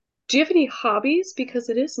 do you have any hobbies? Because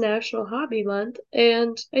it is National Hobby Month,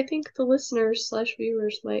 and I think the listeners slash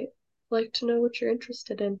viewers might like to know what you're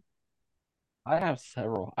interested in. I have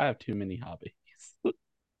several. I have too many hobbies.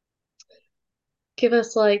 Give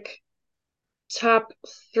us like top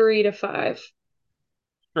 3 to 5.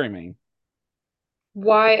 Streaming,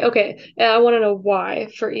 Why? Okay, and I want to know why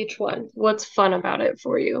for each one. What's fun about it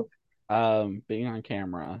for you? being on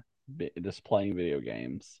camera, just playing video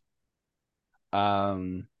games,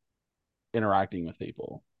 um, interacting with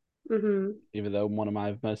people. Mm-hmm. Even though one of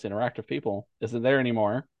my most interactive people isn't there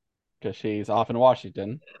anymore because she's off in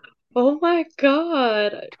Washington Oh my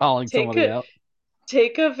God. calling Take somebody a out.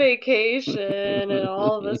 take a vacation and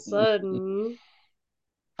all of a sudden,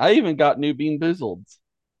 I even got new Bean Boozleds.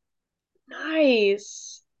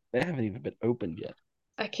 nice. They haven't even been opened yet.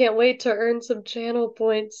 I can't wait to earn some channel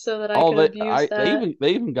points so that I Oh, can abuse that. they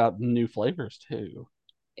even got new flavors too.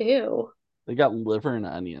 Ew. They got liver and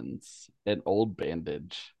onions and old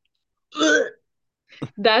bandage. Ugh,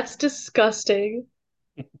 that's disgusting.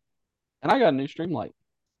 And I got a new stream light.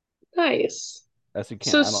 Nice. As you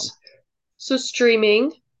can't, So I don't. so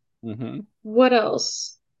streaming. Mm-hmm. What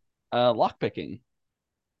else? Lock picking.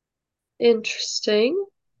 Interesting.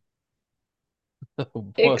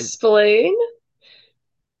 What? Explain.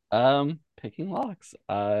 Picking locks.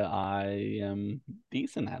 I am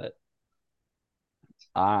decent at it.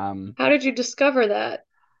 Um, How did you discover that?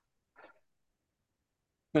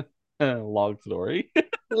 long story.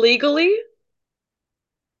 Legally?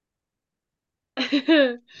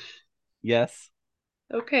 Yes,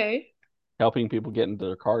 Okay, helping people get into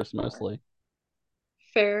their cars mostly.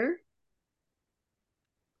 fair.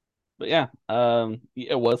 But yeah,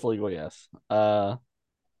 it was legal. Yes.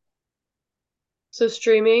 So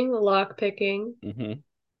streaming, lock picking. Mm-hmm.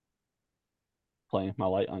 Playing my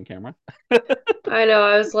light on camera. I know,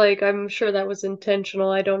 I was like, I'm sure that was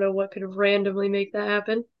intentional. I don't know what could have randomly make that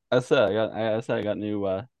happen. I got new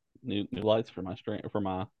lights for my stream.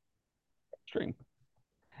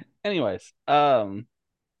 Anyways, I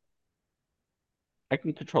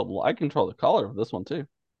control the color of this one too.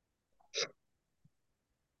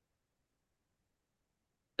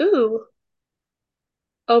 Ooh.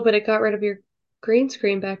 Oh, but it got rid of your green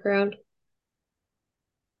screen background.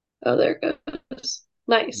 Oh, there it goes.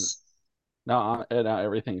 Nice. Now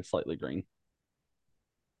everything is slightly green.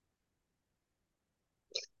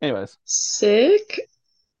 Anyways, Sick.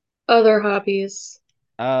 Other hobbies.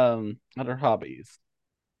 other hobbies.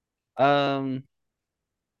 Um,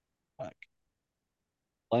 fuck,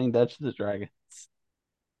 playing Dungeons and Dragons.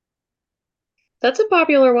 That's a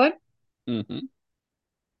popular one. Mm-hmm.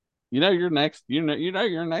 You know you're next.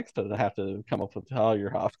 You're next to have to come up with all your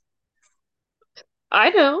hobbies. I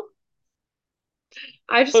know.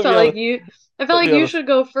 I just Put me felt on like the you, I felt put like me on you the should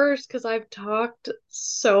go first because I've talked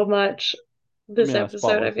so much put this me on a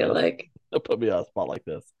spot episode, I like feel this. like. Put me on a spot like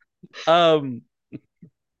this. Um,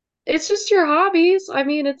 It's just your hobbies. I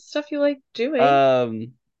mean, it's stuff you like doing.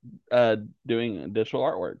 um, uh, doing digital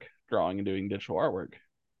artwork, drawing and doing digital artwork.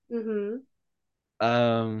 Mm-hmm.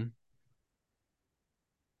 Um,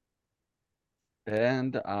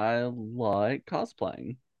 and I like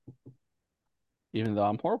cosplaying, even though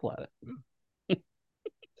I'm horrible at it.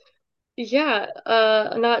 Yeah,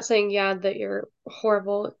 I'm not saying yeah that you're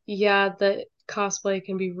horrible. Yeah, that cosplay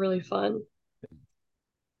can be really fun.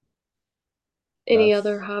 Any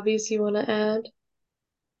other That's hobbies you want to add?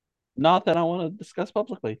 not that I want to discuss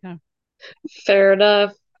publicly. No, Fair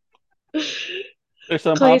enough. there's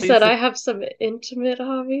some Clay said hobbies I that have some intimate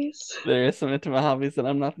hobbies. there is some intimate hobbies that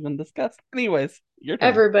I'm not going to discuss. Anyways, your turn.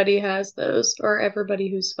 Everybody has those, or everybody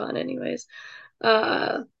who's fun, anyways.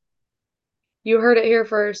 Uh, you heard it here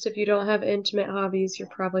first. If you don't have intimate hobbies, you're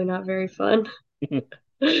probably not very fun.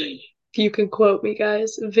 If you can quote me,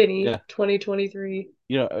 guys, Vinny, Yeah, 2023.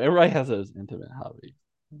 everybody has those intimate hobbies.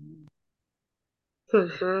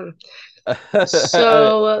 So,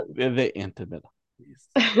 The intimate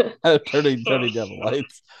hobbies. Turning down the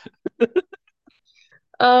lights.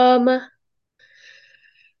 um,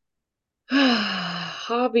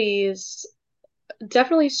 hobbies,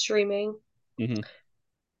 definitely streaming. Hmm.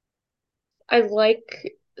 I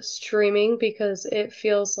like streaming because it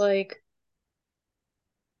feels like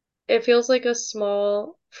a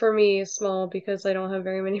small, for me, small because I don't have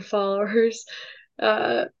very many followers.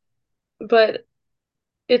 Uh, but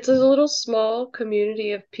it's a little small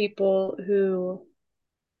community of people who,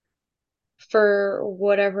 for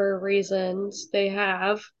whatever reasons they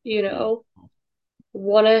have, Yeah.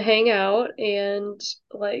 want to hang out and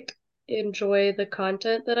like enjoy the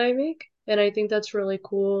content that I make. And I think that's really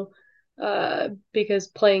cool because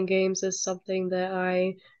playing games is something that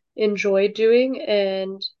I enjoy doing,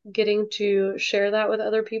 and getting to share that with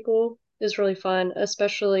other people is really fun,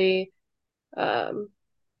 um,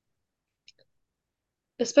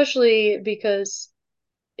 especially because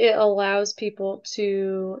it allows people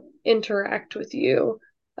to interact with you.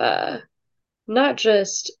 Uh, Not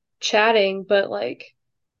just chatting, but like,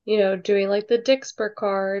 doing like the Dixper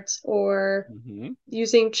cards or Hmm.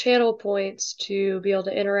 using channel points to be able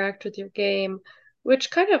to interact with your game,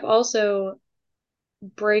 which kind of also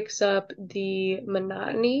breaks up the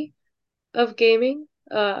monotony of gaming.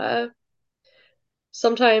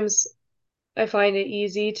 Sometimes I find it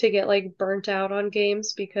easy to get like burnt out on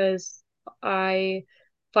games because I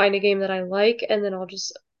find a game that I like and then I'll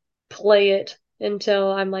just play it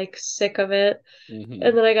until I'm like sick of it, Hmm.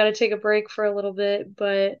 and then I got to take a break for a little bit.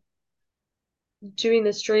 But doing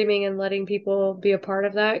the streaming and letting people be a part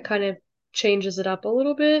of that kind of changes it up a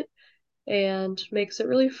little bit and makes it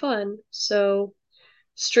really fun. So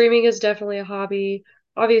streaming is definitely a hobby.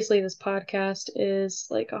 Obviously, this podcast is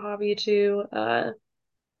like a hobby too.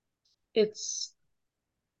 It's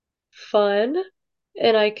fun,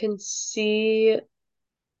 and I can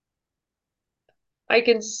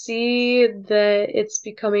see that it's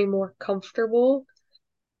becoming more comfortable.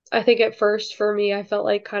 I think at first for me, I felt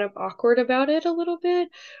like kind of awkward about it a little bit,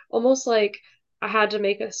 almost like I had to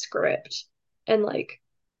make a script and like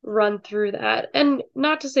run through that. And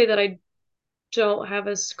not to say that I don't have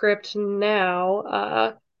a script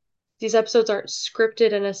now. These episodes aren't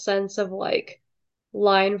scripted in a sense of like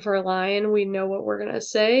line for line, we know what we're gonna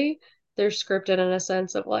say. They're scripted in a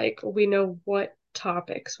sense of like we know what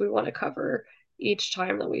topics we want to cover each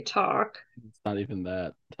time that we talk. It's not even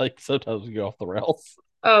that. Like sometimes we go off the rails.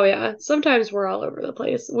 Oh yeah, sometimes we're all over the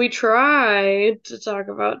place. We try to talk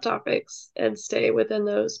about topics and stay within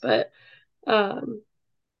those, but um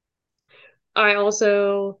I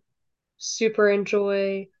also super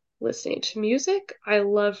enjoy listening to music. I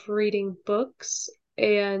love reading books,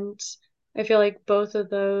 and I feel like both of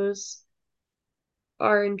those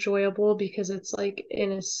are enjoyable because it's like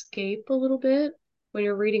an escape a little bit. When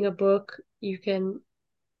you're reading a book, you can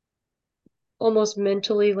almost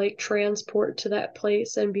mentally like transport to that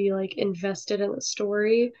place and be like invested in the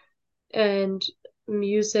story. And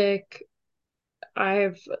music,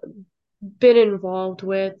 I've been involved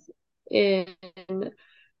with in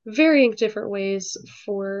varying different ways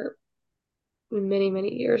for many,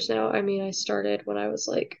 many years now. I mean, I started when I was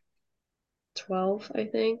like 12, I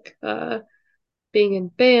think, being in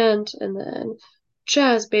band and then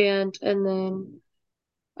jazz band. And then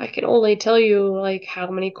I can only tell you like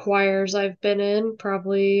how many choirs I've been in.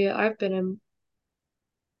 I've been in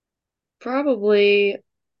probably,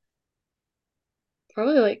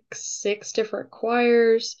 probably like six different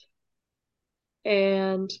choirs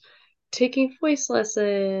and taking voice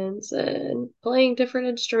lessons and playing different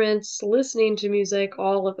instruments, listening to music,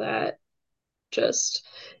 all of that. Just,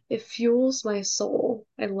 it fuels my soul.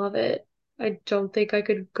 I love it. I don't think I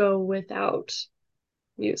could go without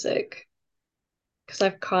music because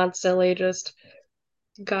I've constantly just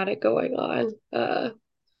got it going on.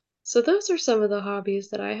 So those are some of the hobbies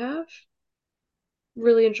that I have.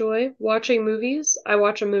 Really enjoy watching movies. I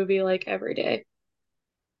watch a movie like every day.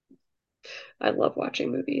 I love watching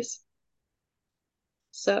movies.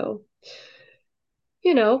 So,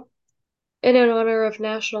 you know, and in honor of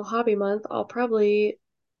National Hobby Month, I'll probably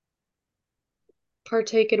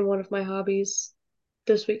partake in one of my hobbies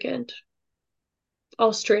this weekend.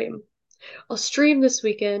 I'll stream. I'll stream this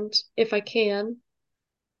weekend if I can.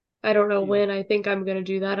 I don't know when I think I'm gonna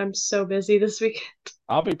do that. I'm so busy this weekend.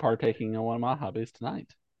 I'll be partaking in one of my hobbies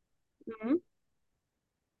tonight Mhm.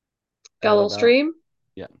 Got a at little about, stream?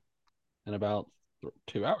 yeah, in about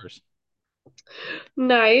 2 hours.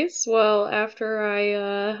 Nice. Well, after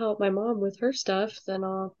I help my mom with her stuff, then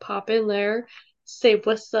I'll pop in there, say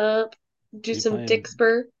what's up, do Be some playing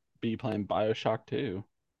Dixper. be playing Bioshock 2.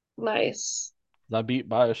 Nice. I beat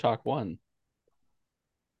Bioshock 1.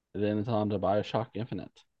 And then it's on to Bioshock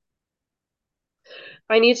Infinite.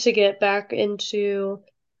 I need to get back into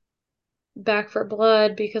Back for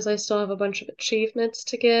Blood because I still have a bunch of achievements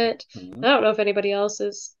to get. Mhm. I don't know if anybody else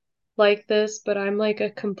is like this, but I'm like a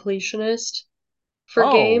completionist for Oh,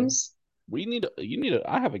 games.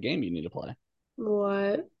 I have a game you need to play.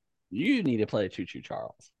 What? You need to play Choo Choo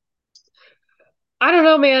Charles. I don't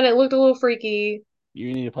know, man. It looked a little freaky.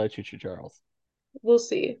 You need to play Choo Choo Charles. We'll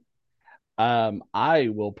see.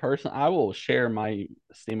 I will share my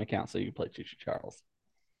Steam account so you can play Choo Choo Charles.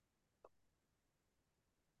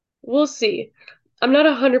 We'll see. I'm not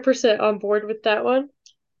 100% on board with that one,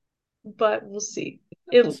 but we'll see.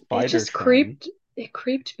 It's It a it spider just train.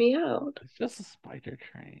 creeped me out. It's just a spider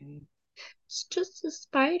train. It's just a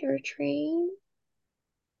spider train.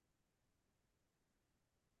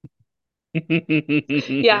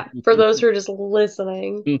 Yeah, for those who are just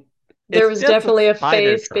listening, there It's was just a definitely a spider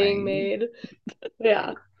face being train. made.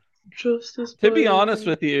 Yeah, just a To be spider honest train.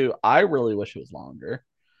 with you, I really wish it was longer.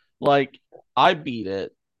 Like, I beat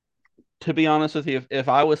it. To be honest with you, if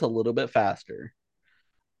I was a little bit faster,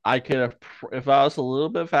 I could have, if I was a little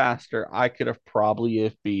bit faster, I could have probably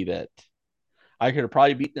have beat it. I could have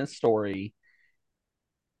probably beaten the story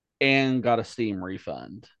and got a Steam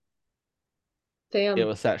refund. It Damn.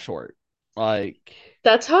 was that short. Like,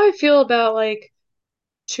 That's how I feel about like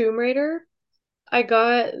Tomb Raider. I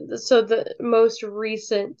got so the most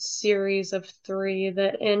recent series of three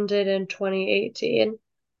that ended in 2018.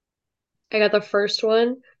 I got the first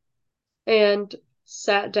one and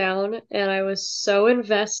sat down and I was so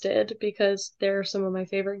invested because they're some of my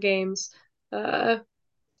favorite games. Uh,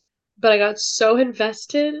 but I got so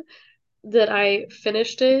invested that I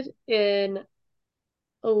finished it in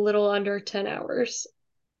a little under 10 hours.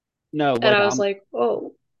 No, And like I was I'm like,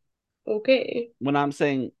 oh, okay. when I'm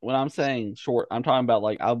saying short, I'm talking about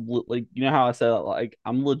like like you know how I said like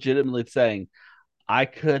I'm legitimately saying I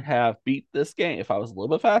could have beat this game if I was a little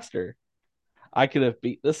bit faster. I could have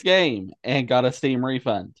beat this game and got a Steam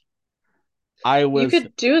refund. I You was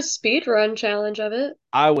could do a speed run challenge of it.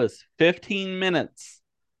 I was 15 minutes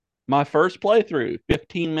my first playthrough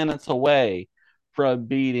 15 minutes away from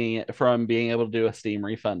being able to do a Steam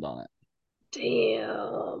refund on it,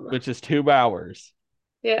 Damn. which is 2 hours.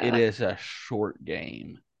 It Yeah, is a short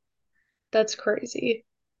game. that's crazy.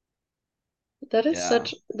 Yeah.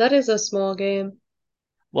 That is a small game.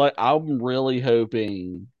 Like I'm really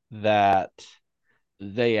hoping that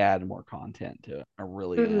they add more content to it. I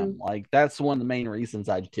really am. Hmm. Like that's one of the main reasons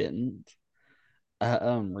I didn't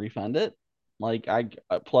refund it. Like I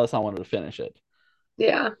plus I wanted to finish it.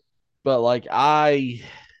 Yeah. But like I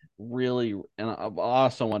really and I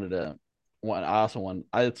also wanted to I also want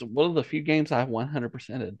it's one of the few games I've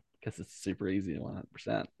 100%ed because it's super easy to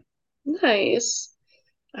 100%. Nice.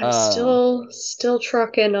 I'm Um still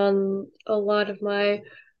trucking on a lot of my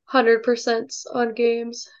 100% on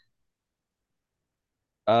games.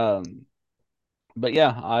 um but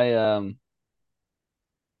yeah,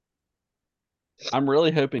 I'm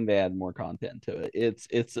really hoping they add more content to it.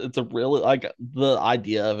 It's a really like the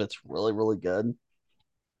idea of it's really really good.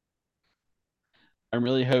 I'm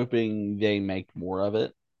really hoping they make more of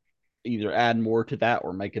it, either add more to that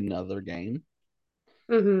or make another game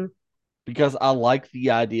Hmm. because I like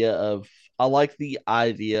the idea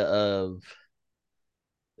of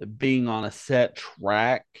being on a set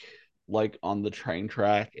track like on the train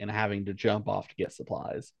track and having to jump off to get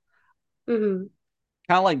supplies. Hmm.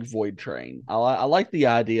 Kind of like Void Train. I like the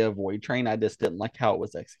idea of Void Train. I just didn't like how it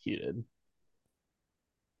was executed.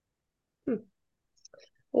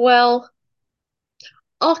 Well,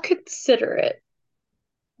 I'll consider it,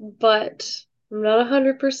 but I'm not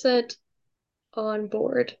 100% on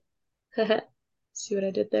board. See what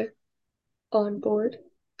I did there? On board.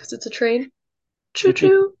 Because it's a train. Choo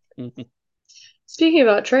choo. Speaking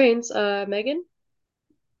about trains, Megan,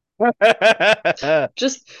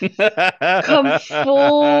 just come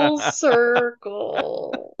full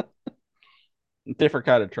circle. Different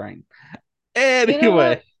kind of train. You know Anyway,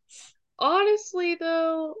 what? Honestly,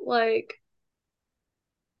 though, like,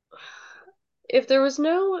 if there was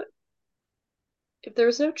no if there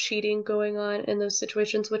was no cheating going on in those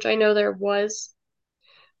situations, which I know there was,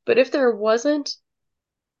 but if there wasn't,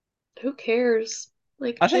 who cares?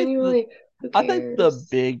 Like, I think the genuinely, who I think the cares?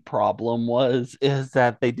 big problem was is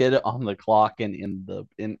that they did it on the clock and in the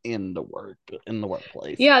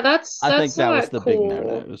workplace. Yeah, I think that's that was not the big cool.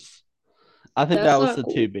 no-nos. I think that That's was not the two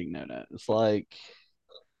cool. big no-nos. Like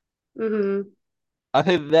Hmm. I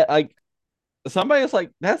think that like somebody's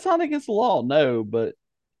like that's not against the law. No, but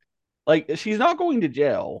like she's not going to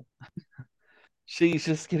jail. She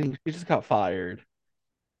just got fired.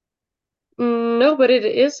 No, but it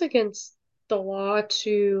is against the law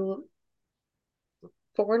to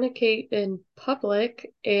fornicate in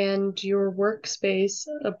public, and your workspace,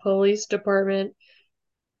 a police department,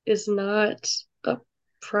 is not a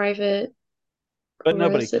private But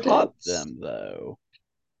nobody caught residence. them though.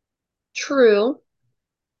 True.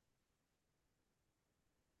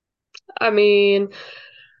 I mean,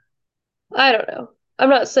 I don't know. I'm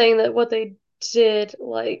not saying that what they did,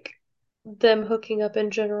 like them hooking up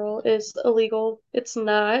in general, is illegal. It's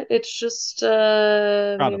not. It's just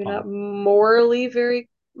Frowned maybe not upon. morally very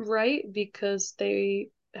right because they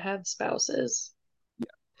have spouses.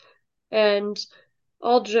 And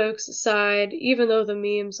all jokes aside, even though the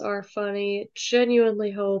memes are funny,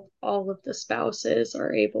 genuinely hope all of the spouses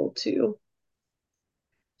are able to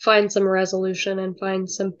find some resolution and find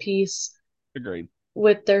some peace Agreed.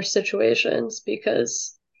 with their situations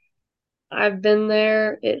because I've been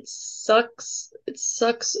there. It sucks. It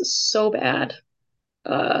sucks so bad.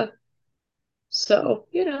 Uh, so,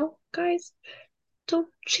 guys, don't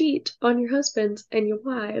cheat on your husbands and your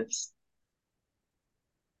wives.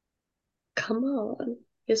 Come on.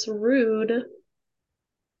 It's rude.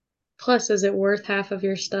 Plus, is it worth half of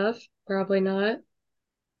your stuff? Probably not.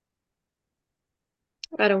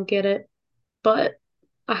 I don't get it. But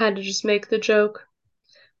I had to just make the joke,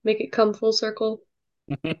 make it come full circle,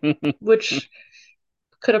 which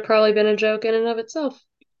could have probably been a joke in and of itself.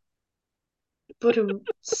 But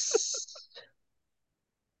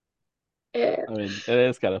eh, I mean, it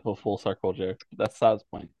is kind of a full circle joke. That's size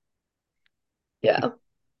point. yeah.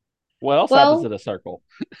 What else happens in Well, a circle?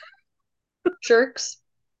 jerks.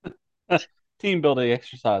 Team building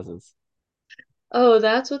exercises. Oh,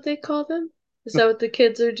 that's what they call them? Is that what the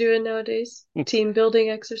kids are doing nowadays? Team building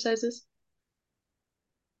exercises?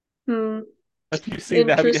 Hmm, Have you seen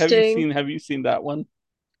that? interesting. Have you seen that one?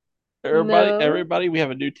 No. Everybody, we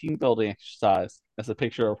have a new team building exercise. That's a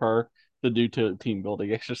picture of her, the new team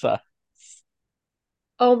building exercise.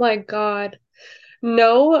 Oh my God.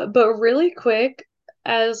 No, but really quick,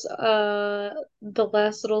 as the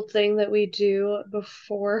last little thing that we do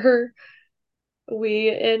before we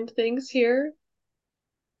end things here,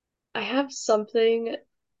 I have something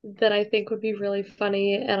that I think would be really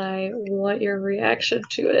funny and I want your reaction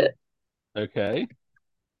to it. Okay.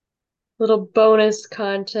 Little bonus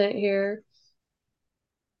content here.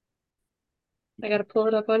 I gotta pull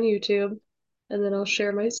it up on YouTube and then I'll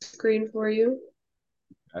share my screen for you.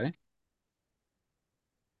 Okay.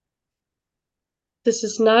 This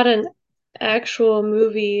is not an actual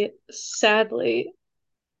movie, sadly,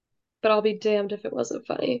 but I'll be damned if it wasn't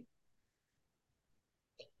funny.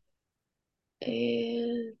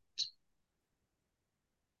 And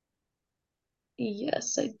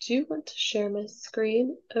yes, I do want to share my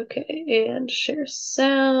screen. Okay, and share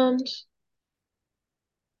sound.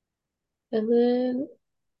 And then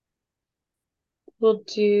we'll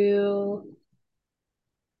do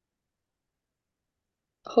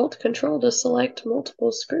hold control to select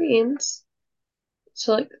multiple screens,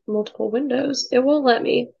 select multiple windows. It won't let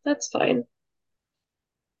me. That's fine.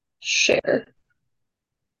 Share.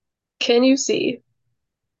 Can you see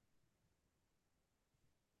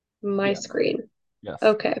my Yeah. screen? Yes.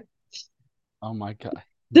 Okay. Oh my God.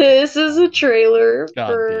 This is a trailer God damn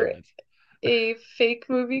for it. a fake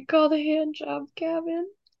movie called Hand Job Cabin.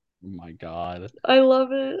 Oh my God. I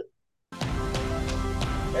love it.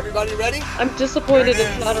 Everybody ready? I'm Here it disappointed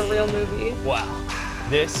it's not a is. real movie. Wow,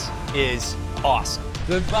 this is awesome.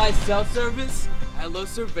 Goodbye, self-service. Hello,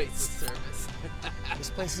 surveillance service. This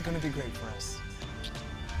place is gonna be great for us.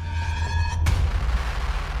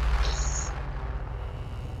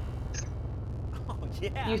 Oh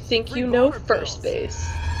yeah, You think free you know boner first pills. base.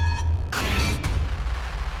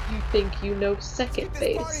 You think you know Let's second get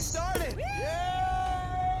this party base. started.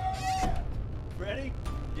 Yeah! Ready?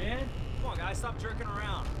 Dan? Come on, guys, stop jerking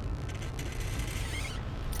around.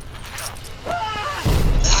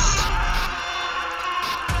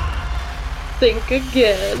 Think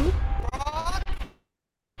again.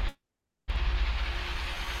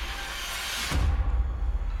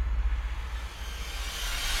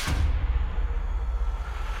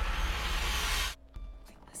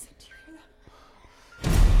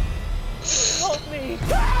 Help me!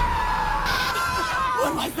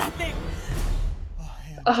 What was that thing?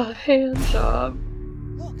 Oh, hand A job. hand job.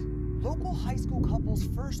 Look, local high school couple's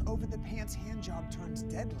first over-the-pants hand job turns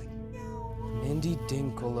deadly. Mindy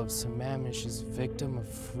Dinkle of Sammamish is victim of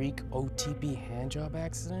freak OTP handjob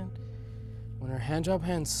accident when her handjob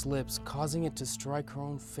hand slips, causing it to strike her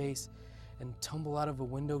own face and tumble out of a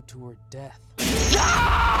window to her death. She's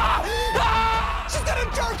gonna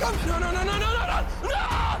jerk him! No, no, no, no, no, no, no!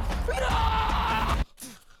 No!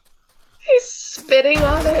 He's spitting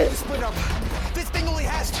on it. Split up. This thing only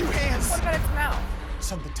has two hands. What about its mouth?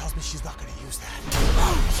 Something tells me she's not gonna use that.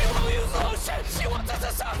 She won't use lotion! She wants us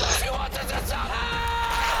to suffer! She wants us to suffer!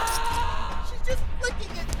 She's just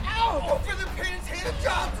flicking it out! Over-the-pants hand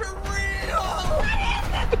jobs are real!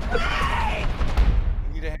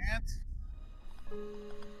 You need a hand?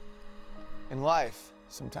 In life,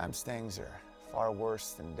 sometimes things are far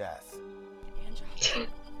worse than death.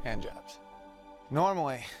 Hand jobs.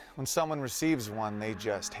 Normally, when someone receives one, they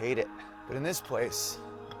just hate it. But in this place,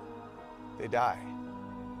 they die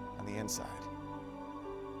on the inside.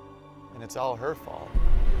 And it's all her fault.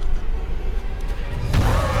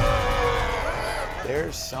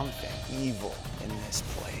 There's something evil in this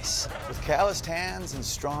place. With calloused hands and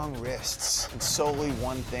strong wrists, and solely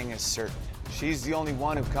one thing is certain. She's the only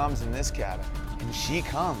one who comes in this cabin, and she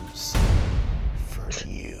comes for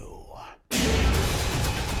you.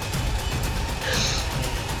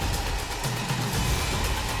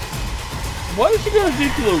 What is she gonna do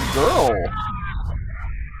to the girl?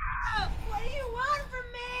 What do you want from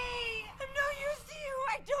me? I'm no use to you.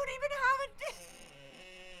 I don't even have a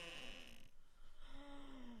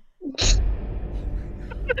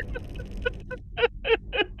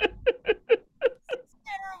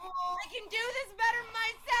terrible. I can do this better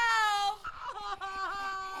myself.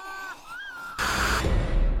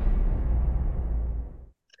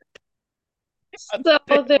 So Damn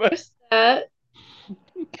it. there's that.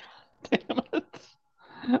 Damn it.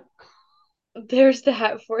 There's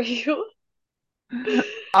that for you. Okay,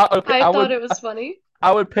 I thought it was funny.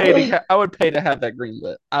 I would pay to have that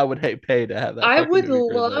greenlit. I would pay to have that I fucking would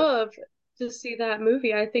movie greenlit. love to see that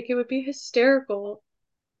movie. I think it would be hysterical.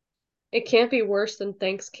 It can't be worse than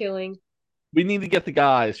Thanksgiving We need to get the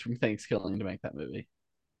guys from Thanksgiving to make that movie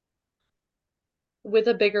with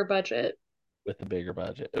a bigger budget. with a bigger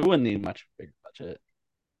budget. It wouldn't need much of a bigger budget.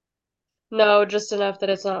 No, just enough that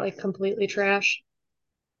it's not like completely trash.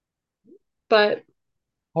 But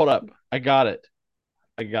Hold up. I got it.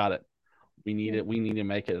 I got it. We need it. We need to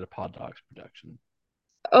make it a Pod Dogs production.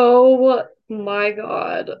 oh my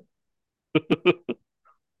God.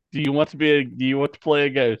 Do you want to play a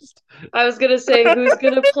ghost? I was gonna say, who's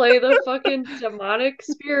gonna play the fucking demonic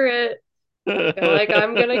spirit? I feel like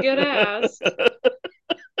I'm gonna get asked.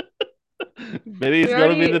 Vinny's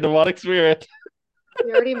gonna be the demonic spirit.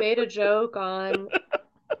 We already made a joke on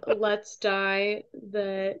Let's Die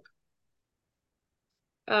that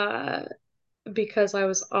because I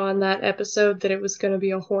was on that episode that it was gonna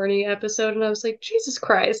be a horny episode, and I was like, Jesus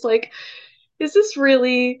Christ, like, is this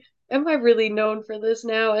really, am I really known for this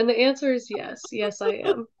now? And the answer is yes. Yes, I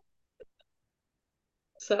am.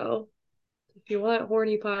 So if you want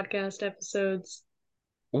horny podcast episodes,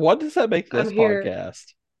 What does that make this I'm here.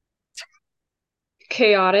 podcast?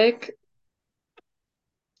 Chaotic,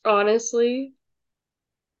 honestly.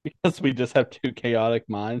 Because we just have two chaotic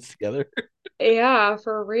minds together. Yeah,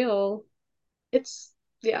 for real. It's,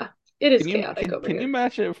 yeah, it is Can you chaotic over can you here.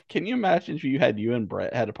 imagine if you and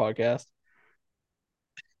Brett had a podcast?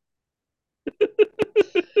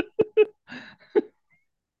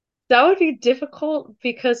 That would be difficult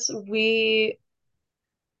because we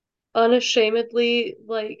unashamedly,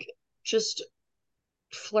 like, just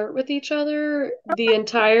flirt with each other the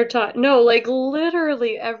entire time. No, like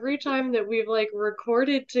literally every time that we've like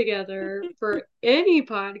recorded together for any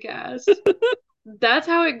podcast, that's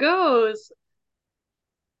how it goes.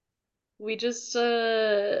 We just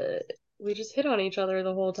hit on each other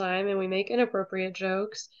the whole time and we make inappropriate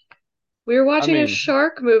jokes. We were I watching a mean,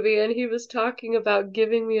 shark movie and he was talking about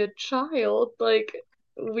giving me a child. Like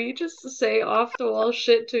we just say off the wall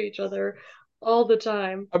shit to each other all the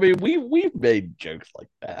time. we've made jokes like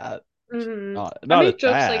that. Hmm. Not as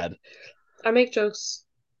bad. I make jokes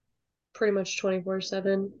pretty much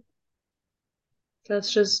 24/7.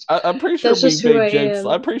 That's just I'm pretty sure that's just we've who I made jokes. am.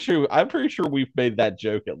 I'm pretty sure we've made that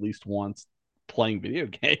joke at least once playing video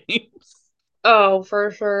games. Oh,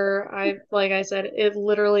 for sure. I like I said,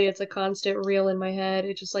 it's a constant reel in my head.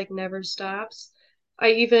 It just like never stops.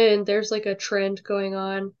 There's like a trend going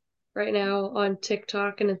on right now on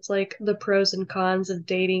TikTok and it's like the pros and cons of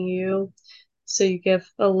dating you. So you give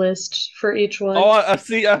a list for each Oh, one. I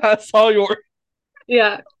see. I saw your.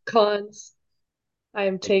 Yeah, cons. I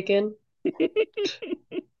am taken.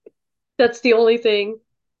 That's the only thing.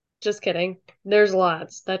 Just kidding. There's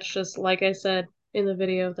lots. That's just like I said in the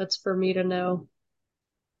video. That's for me to know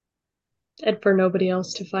and for nobody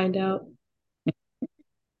else to find out.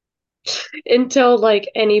 Until like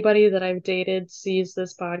anybody that I've dated sees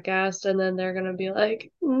this podcast and then they're gonna be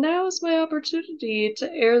like, now's my opportunity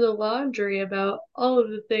to air the laundry about all of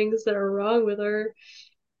the things that are wrong with her.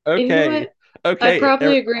 And you know Okay, what? I okay.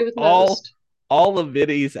 probably agree with All most. all of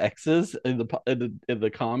Vinny's exes in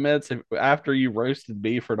the comments after you roasted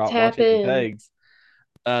me for not Tap watching the in. things.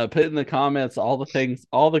 Put in the comments all the things,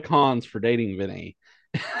 all the cons for dating Vinny.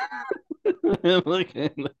 Look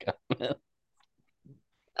in the comments.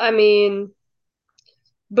 I mean,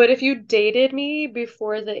 but if you dated me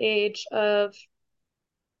before the age of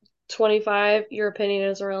 25, your opinion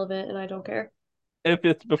is irrelevant and I don't care. If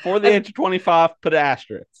it's before the I've age of 25, put an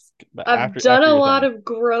asterisk. But I've done after a your lot thing. of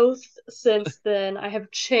growth since then. I have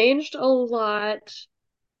changed a lot.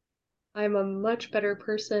 I'm a much better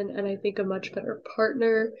person and I think a much better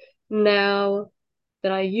partner now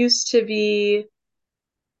than I used to be.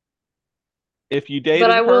 If you But dated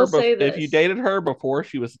I her, will say if you this. dated her before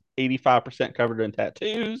she was 85% covered in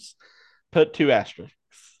tattoos, put two asterisks.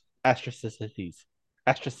 Asterisks.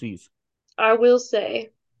 Asterisks. I will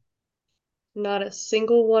say not a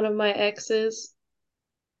single one of my exes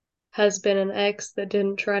has been an ex that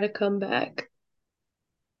didn't try to come back.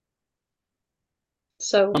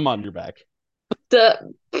 So I'm on your back.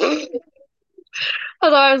 the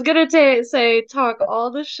although I was gonna say talk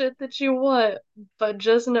all the shit that you want, but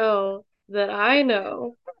just know that I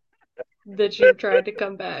know that you've tried to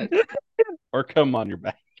come back. Or come on your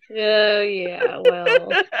back. Yeah, well,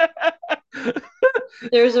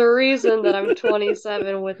 there's a reason that I'm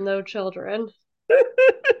 27 with no children.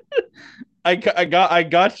 I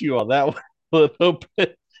got you on that one a little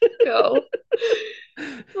bit. Go.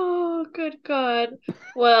 Oh, good God.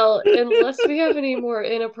 Well, unless we have any more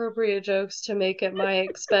inappropriate jokes to make at my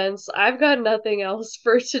expense, I've got nothing else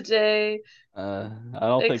for today I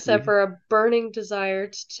don't think except we. for a burning desire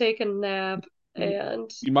to take a nap You,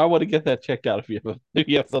 and you might want to get that checked out if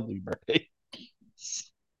you have something birthday.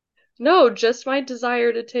 no, just my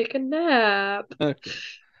desire to take a nap. Okay.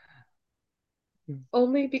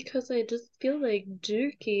 Only because I just feel like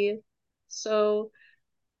dookie. So,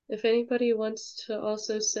 if anybody wants to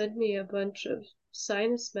also send me a bunch of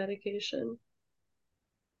sinus medication,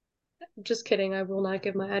 just kidding, I will not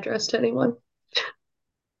give my address to anyone.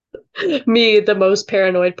 Me, the most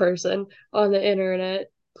paranoid person on the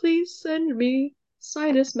internet. Please send me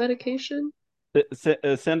sinus medication.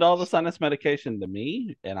 Send all the sinus medication to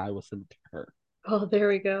me, and I will send it to her. Oh, there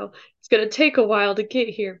we go. It's gonna take a while to get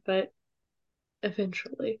here, but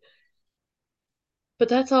eventually. But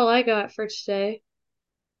that's all I got for today.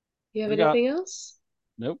 You have We got anything else?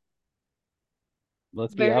 nope.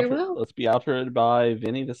 Let's be Very out. well. Let's be outed by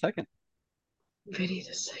Vinny the second. Vinny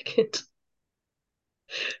the second.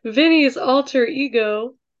 Vinny's alter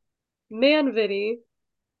ego, Man Vinny.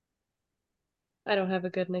 I don't have a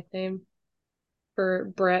good nickname for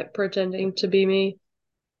Brett pretending to be me.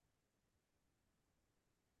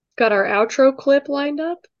 Got our outro clip lined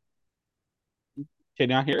up? Can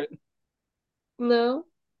y'all hear it? No,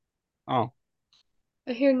 Oh,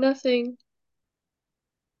 I hear nothing.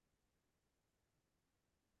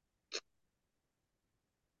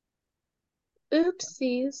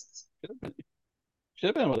 Oopsies. should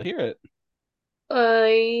have been able to hear it.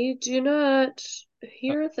 I do not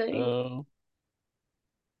hear a thing. Oh,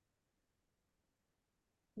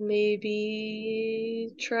 Maybe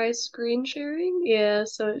try screen sharing? Yeah,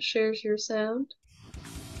 so it shares your sound.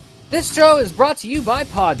 This show is brought to you by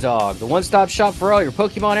Pod Dog, the one-stop shop for all your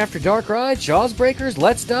Pokemon After Dark rides, Jaws Breakers,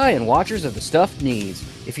 Let's Die, and Watchers of the Stuffed needs.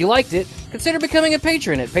 If you liked it, consider becoming a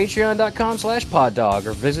patron at patreon.com/poddog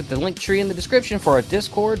or visit the link tree in the description for our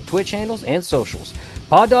Discord, Twitch handles, and socials.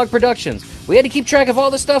 Pod Dog Productions. We had to keep track of all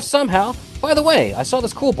this stuff somehow. By the way, I saw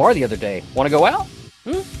this cool bar the other day. Want to go out?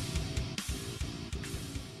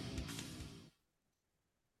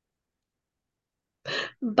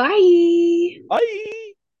 Bye! bye.